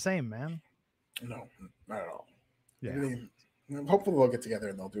just not the same, man. No, not at all. Yeah. Hopefully they'll get together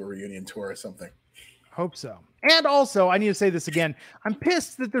and they'll do a reunion tour or something. Hope so. And also, I need to say this again. I'm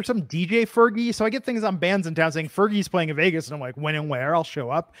pissed that there's some DJ Fergie. So I get things on bands in town saying Fergie's playing in Vegas, and I'm like, when and where? I'll show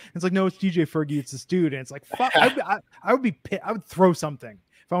up. And it's like, no, it's DJ Fergie. It's this dude. And it's like, fuck. I would be pissed. I would throw something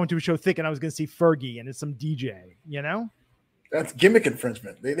if I went to a show thinking I was going to see Fergie and it's some DJ. You know, that's gimmick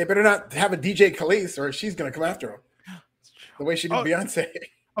infringement. They better not have a DJ Khalees, or she's going to come after him. The way she did Beyonce.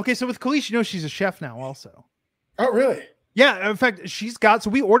 Okay, so with Khalees, you know she's a chef now, also. Oh, really? Yeah, in fact, so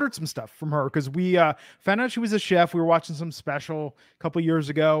we ordered some stuff from her because we found out she was a chef. We were watching some special a couple years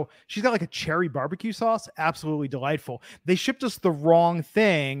ago. She's got like a cherry barbecue sauce. Absolutely delightful. They shipped us the wrong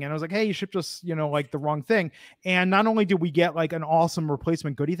thing. And I was like, hey, you shipped us, like the wrong thing. And not only did we get like an awesome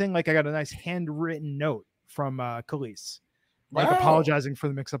replacement goodie thing, like I got a nice handwritten note from Khalees, like apologizing for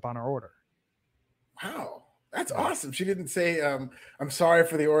the mix up on our order. Wow. That's awesome. She didn't say, I'm sorry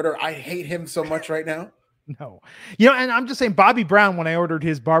for the order. I hate him so much right now. No, and I'm just saying Bobby Brown, when I ordered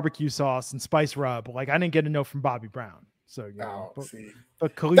his barbecue sauce and spice rub, like I didn't get a note from Bobby Brown. So,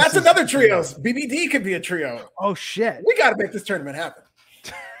 but Khalees that's another trio. BBD could be a trio. Oh shit. We got to make this tournament happen.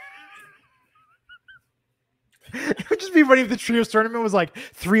 It would just be funny if the trios tournament was like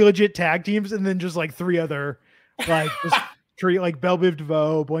 3 legit tag teams and then just like 3 other, like just like Belle Biv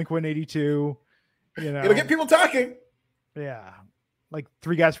DeVoe, Blink-182, It'll get people talking. Yeah. Like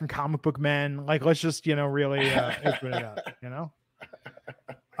 3 guys from Comic Book Men. Like, let's just, really open it up,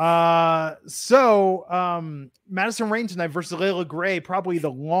 So Madison Rayne tonight versus Layla Gray, probably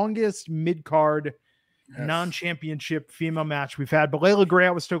the longest mid-card non-championship female match we've had. But Layla Gray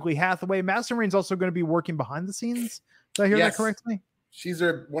out with Stokely Hathaway. Madison Rayne's also going to be working behind the scenes. Did I hear that correctly? She's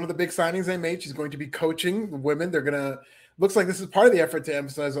one of the big signings they made. She's going to be coaching the women. They're going to, looks like this is part of the effort to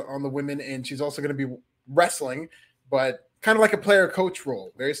emphasize on the women. And she's also going to be wrestling, but kind of like a player coach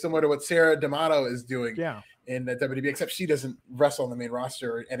role, very similar to what Sarah D'Amato is doing in the WWE, except she doesn't wrestle on the main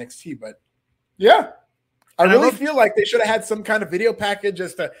roster or NXT. But I really feel like they should have had some kind of video package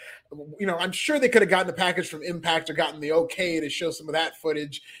as to, I'm sure they could have gotten the package from Impact or gotten the okay to show some of that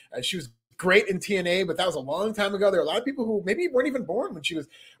footage. She was great in TNA, but that was a long time ago. There are a lot of people who maybe weren't even born when she was,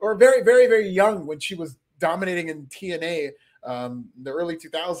 or very, very, very young when she was dominating in TNA, the early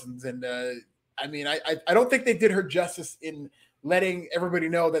 2000s. And, I don't think they did her justice in letting everybody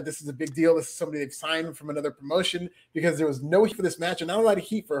know that this is a big deal. This is somebody they've signed from another promotion, because there was no heat for this match and not a lot of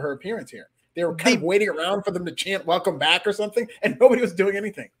heat for her appearance here. They were kind of waiting around for them to chant "Welcome back" or something, and nobody was doing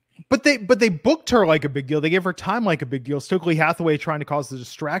anything. But they booked her like a big deal. They gave her time like a big deal. Stokely Hathaway trying to cause the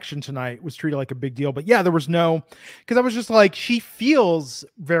distraction tonight was treated like a big deal. But yeah, there was because I was just like, she feels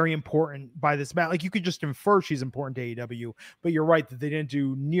very important by this match. Like you could just infer she's important to AEW, but you're right that they didn't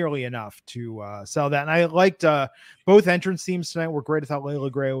do nearly enough to sell that. And I liked both entrance themes tonight were great. I thought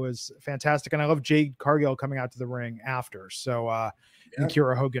Layla Gray was fantastic. And I love Jade Cargill coming out to the ring after. So and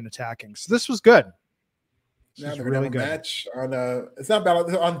Kiera Hogan attacking. So this was good. Now they're really going to have a match on it's not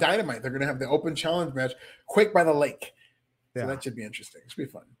Battle on Dynamite. They're going to have the open challenge match, Quake by the Lake. So that should be interesting. It should be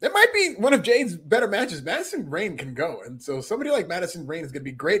fun. It might be one of Jade's better matches. Madison Rayne can go, and so somebody like Madison Rayne is going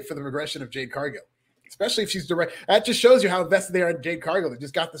to be great for the progression of Jade Cargill, especially if she's direct. That just shows you how invested they are in Jade Cargill. They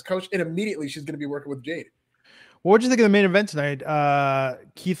just got this coach, and immediately she's going to be working with Jade. Well, what did you think of the main event tonight?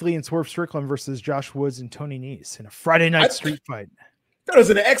 Keith Lee and Swerve Strickland versus Josh Woods and Tony Nese in a Friday night street fight. That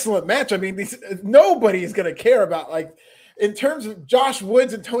was an excellent match. I mean, nobody is going to care about, like, in terms of Josh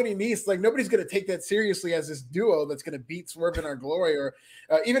Woods and Tony Nese, like, nobody's going to take that seriously as this duo that's going to beat Swerve in Our Glory, or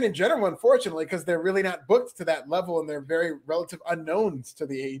even in general, unfortunately, because they're really not booked to that level and they're very relative unknowns to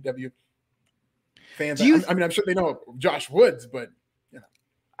the AEW fans. I'm sure they know Josh Woods, but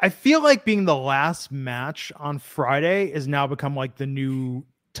I feel like being the last match on Friday has now become like the new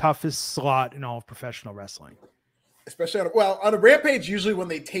toughest slot in all of professional wrestling. Especially on a Rampage, usually when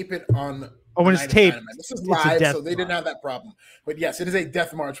they tape it on when it's taped. This is live, so they didn't have that problem. But yes, it is a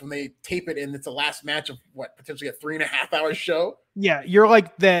death march when they tape it, and it's the last match of potentially a 3.5-hour show. Yeah, you're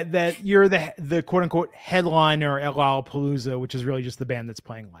like that you're the quote unquote headliner at Lollapalooza, which is really just the band that's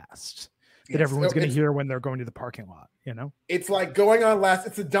playing last. That everyone's going to hear when they're going to the parking lot, It's like going on last.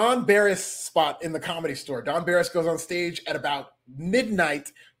 It's a Don Barris spot in the Comedy Store. Don Barris goes on stage at about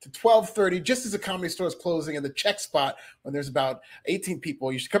midnight to 12:30, just as the Comedy Store is closing, in the check spot when there's about 18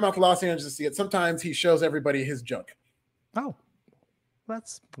 people. You should come out to Los Angeles to see it. Sometimes he shows everybody his junk. Oh,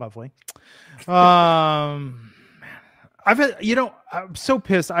 that's lovely. I'm so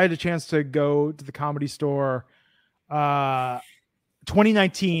pissed. I had a chance to go to the Comedy Store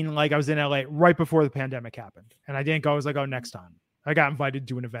 2019, like I was in LA right before the pandemic happened, and I didn't go. I was like, oh, next time. I got invited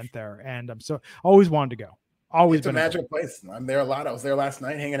to an event there, and I'm always wanted to go. It's a magical place. I'm there a lot. I was there last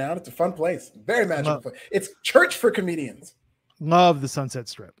night hanging out. It's a fun place. Very magical place. It's church for comedians. Love the Sunset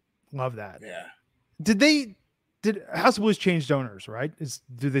Strip. Love that. Yeah. Did House of Blues changed owners, right?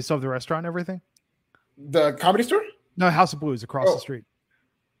 Do they still have the restaurant and everything? The Comedy Store? No, House of Blues across the street.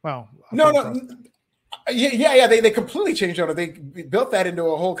 Well, no. Yeah. They completely changed owner. They built that into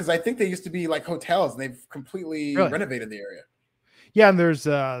a whole, because I think they used to be like hotels, and they've completely renovated the area. Yeah, and there's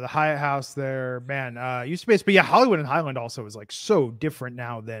the Hyatt House there, man. Used to be, but yeah, Hollywood and Highland also is like so different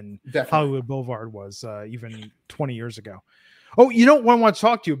now than Hollywood Boulevard was even 20 years ago. Oh, you know what I want to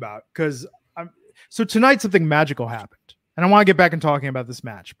talk to you about, because so tonight something magical happened, and I want to get back and talking about this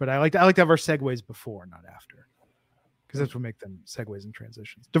match, but I like to have our segues before, not after, because that's what make them segues and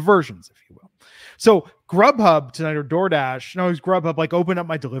transitions, diversions, if you will. So Grubhub tonight, or DoorDash, no, it was Grubhub, like opened up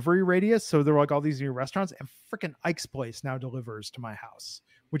my delivery radius. So there were like all these new restaurants, and freaking Ike's Place now delivers to my house,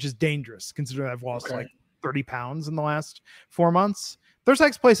 which is dangerous considering I've lost like 30 pounds in the last 4 months. There's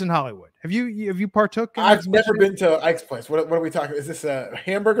Ike's Place in Hollywood. Have you partook? I've never been to Ike's Place. What are we talking? Is this a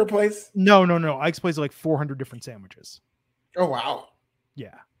hamburger place? No. Ike's Place is like 400 different sandwiches. Oh, wow.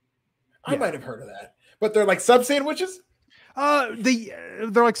 Yeah. I might have heard of that. But they're like sub sandwiches? They're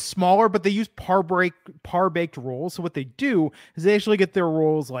like smaller, but they use par baked rolls. So what they do is they actually get their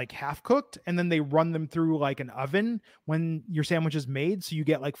rolls like half cooked, and then they run them through like an oven when your sandwich is made. So you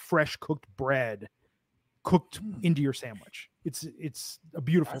get like fresh cooked bread cooked into your sandwich. It's a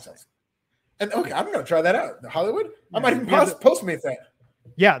beautiful thing. And okay, I'm gonna try that out. The Hollywood? I might even Postmate that.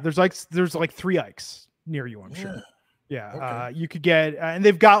 Yeah, there's like 3 Ikes near you, I'm sure. Yeah. Okay. You could get and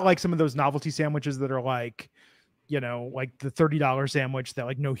they've got like some of those novelty sandwiches that are like, you know, like the $30 sandwich that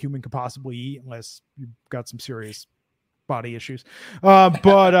like no human could possibly eat unless you've got some serious body issues.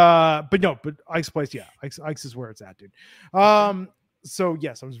 But Ike's Place, yeah, Ike's is where it's at, dude. So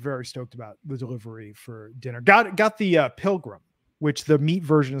yes, I was very stoked about the delivery for dinner. Got the Pilgrim, which the meat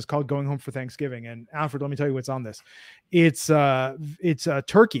version is called Going Home for Thanksgiving. And Alfred, let me tell you what's on this. It's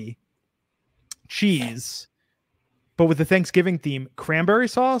turkey, cheese, but with the Thanksgiving theme, cranberry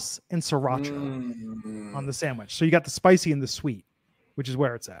sauce and sriracha on the sandwich. So you got the spicy and the sweet, which is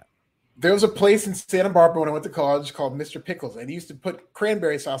where it's at. There was a place in Santa Barbara when I went to college called Mr. Pickles, and he used to put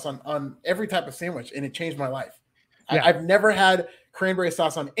cranberry sauce on every type of sandwich, and it changed my life. Yeah. I've never had cranberry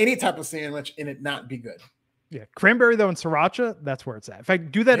sauce on any type of sandwich and it not be good. Yeah, cranberry though and sriracha, that's where it's at. In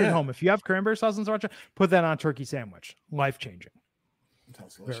fact, do that at home. If you have cranberry sauce and sriracha, put that on a turkey sandwich. Life-changing.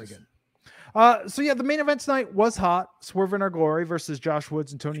 Very good. So yeah, the main event tonight was hot. Swerve in Our Glory versus Josh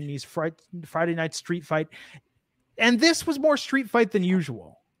Woods and Tony Nese Friday night street fight. And this was more street fight than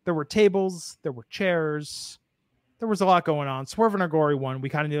usual. There were tables, there were chairs, there was a lot going on. Swerve in Our Glory won. We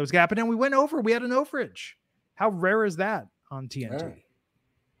kind of knew it was gap, and then we went over. We had an overage. How rare is that on TNT?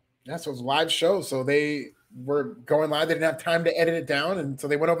 Yeah, so it was a live show. So they were going live. They didn't have time to edit it down, and so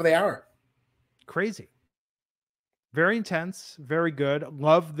they went over the hour. Crazy. Very intense. Very good.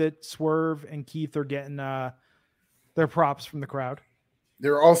 Love that Swerve and Keith are getting their props from the crowd.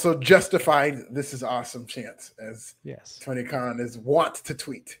 They're also justified. This is awesome chants, as Tony Khan is wont to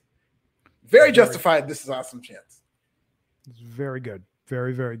tweet. Very justified. This is awesome chants. It's very good.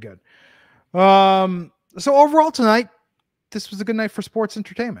 Very, very good. So overall tonight, this was a good night for sports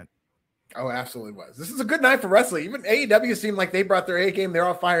entertainment. Oh, absolutely was. This is a good night for wrestling. Even AEW seemed like they brought their A game. They're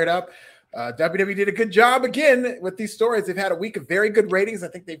all fired up. WWE did a good job again with these stories. They've had a week of very good ratings. I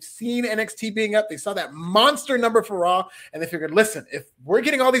think they've seen NXT being up. They saw that monster number for Raw, and they figured, listen, if we're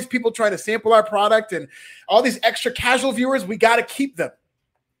getting all these people trying to sample our product and all these extra casual viewers, we got to keep them.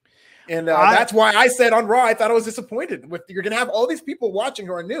 And that's why I said on Raw, I thought I was disappointed. You're going to have all these people watching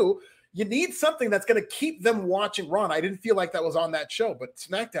who are new. You need something that's going to keep them watching Raw. And I didn't feel like that was on that show, but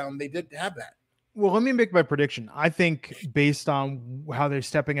SmackDown, they did have that. Well, let me make my prediction. I think based on how they're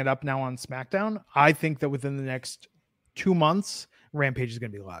stepping it up now on SmackDown, I think that within the next 2 months, Rampage is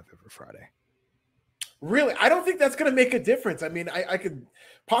going to be live every Friday. Really? I don't think that's going to make a difference. I mean, I could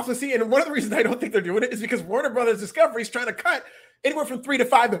possibly see, and one of the reasons I don't think they're doing it is because Warner Brothers Discovery is trying to cut anywhere from $3 to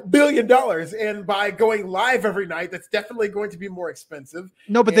 $5 billion. And by going live every night, that's definitely going to be more expensive.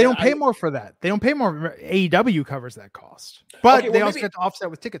 No, but they don't pay more for that. They don't pay more. AEW covers that cost, but they also get to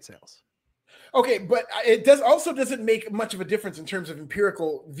offset with ticket sales. Okay, but it doesn't make much of a difference in terms of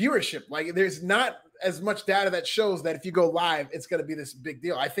empirical viewership. Like, there's not as much data that shows that if you go live, it's going to be this big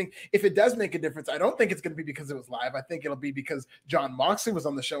deal. I think if it does make a difference, I don't think it's going to be because it was live. I think it'll be because Jon Moxley was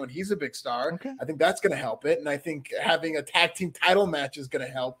on the show and he's a big star. Okay. I think that's going to help it. And I think having a tag team title match is going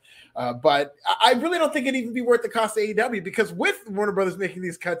to help. But I really don't think it'd even be worth the cost of AEW, because with Warner Brothers making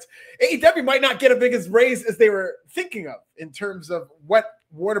these cuts, AEW might not get a big as raise as they were thinking of in terms of what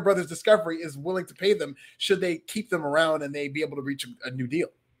Warner Brothers Discovery is willing to pay them should they keep them around and they be able to reach a new deal.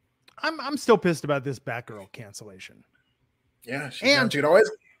 I'm still pissed about this Batgirl cancellation. Yeah, she could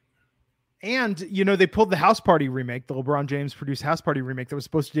always. And, they pulled the House Party remake, the LeBron James produced House Party remake that was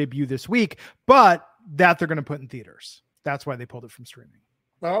supposed to debut this week, but that they're going to put in theaters. That's why they pulled it from streaming.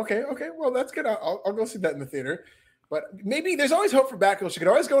 Oh, okay. Well, that's good. I'll go see that in the theater. But maybe there's always hope for Batgirl. She could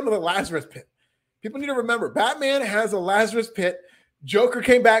always go into the Lazarus pit. People need to remember, Batman has a Lazarus pit. Joker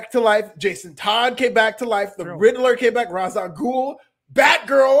came back to life. Jason Todd came back to life. The Riddler came back. Ra's al Ghul.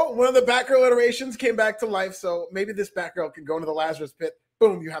 Batgirl, one of the Batgirl iterations, came back to life. So maybe this Batgirl can go into the Lazarus pit.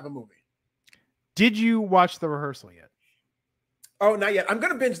 Boom, you have a movie. Did you watch the rehearsal yet? Oh, not yet. I'm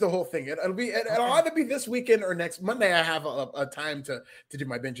going to binge the whole thing. It'll either be this weekend or next Monday. I have a time to do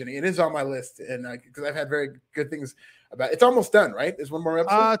my binging. It is on my list, and because I've had very good things about it. It's almost done, right? There's one more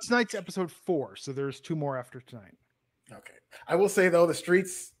episode? Tonight's episode 4, so there's 2 more after tonight. Okay. I will say, though, the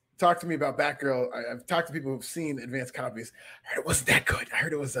streets talk to me about Batgirl. I've talked to people who've seen advanced copies. I heard it wasn't that good. I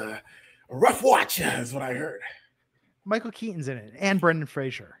heard it was a rough watch, is what I heard. Michael Keaton's in it, and Brendan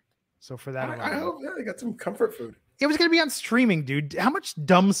Fraser. So for that, I hope they got some comfort food. It was going to be on streaming, dude. How much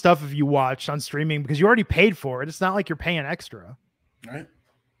dumb stuff have you watched on streaming because you already paid for it? It's not like you're paying extra. Right.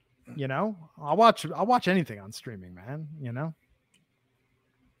 I'll watch anything on streaming, man.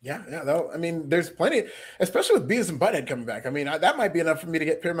 Yeah. Though, I mean, there's plenty, especially with Beavis and Butthead coming back. I mean, that might be enough for me to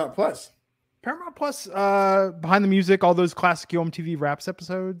get Paramount Plus. Paramount Plus, behind the music, all those classic UMTV Raps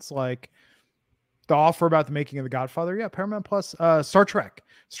episodes, like the offer about the making of The Godfather. Yeah, Paramount Plus. Star Trek,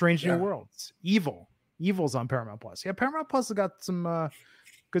 Strange New Worlds, Evil's on Paramount Plus. Yeah, Paramount Plus has got some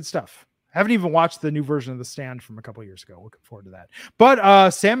good stuff. I haven't even watched the new version of The Stand from a couple of years ago. Looking forward to that.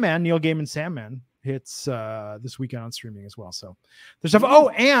 But Sandman, Neil Gaiman's Sandman, hits this weekend on streaming as well. So there's stuff. Oh,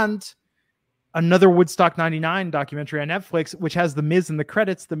 and another Woodstock 99 documentary on Netflix, which has The Miz in the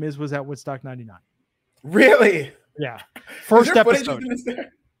credits. The Miz was at Woodstock 99. Really? Yeah. First episode.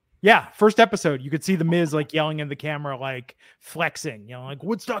 Yeah, first episode. You could see The Miz like yelling in the camera, like flexing, like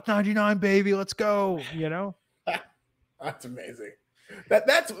Woodstock 99, baby, let's go. That's amazing.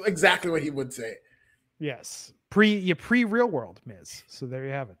 That's exactly what he would say. Yes. Pre Real World Miz. So there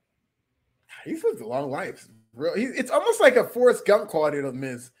you have it. He's lived a long life. It's almost like a Forrest Gump quality to The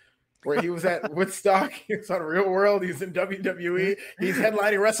Miz, where he was at Woodstock, he was on Real World, he's in WWE, he's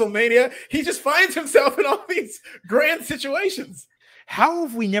headlining WrestleMania. He just finds himself in all these grand situations. How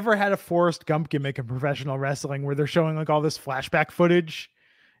have we never had a Forrest Gump gimmick in professional wrestling where they're showing like all this flashback footage,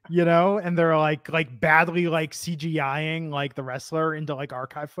 and they're like badly like CGIing like the wrestler into like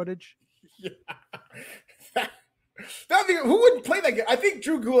archive footage? Yeah. Who would play that game? I think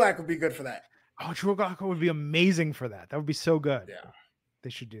Drew Gulak would be good for that. Oh, Drew Gulak would be amazing for that. That would be so good. Yeah. They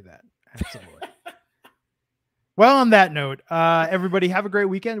should do that. Absolutely. Well, on that note, everybody have a great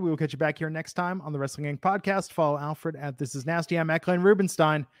weekend. We will catch you back here next time on the Wrestling Inc. podcast. Follow Alfred at This Is Nasty. I'm at Glenn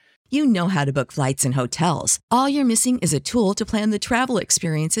Rubenstein. You know how to book flights and hotels. All you're missing is a tool to plan the travel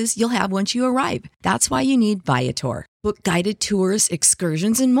experiences you'll have once you arrive. That's why you need Viator. Book guided tours,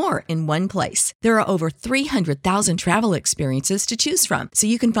 excursions, and more in one place. There are over 300,000 travel experiences to choose from, so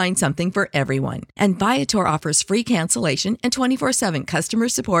you can find something for everyone. And Viator offers free cancellation and 24/7 customer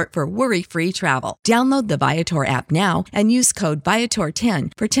support for worry-free travel. Download the Viator app now and use code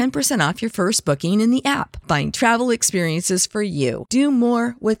Viator10 for 10% off your first booking in the app. Find travel experiences for you. Do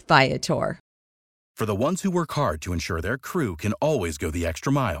more with Viator. For the ones who work hard to ensure their crew can always go the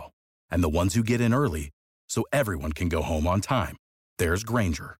extra mile, and the ones who get in early so everyone can go home on time, there's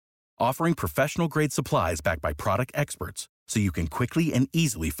Grainger, offering professional-grade supplies backed by product experts so you can quickly and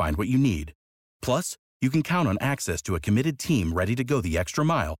easily find what you need. Plus, you can count on access to a committed team ready to go the extra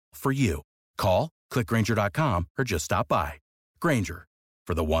mile for you. Call, click Grainger.com, or just stop by. Grainger,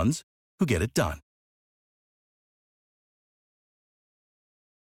 for the ones who get it done.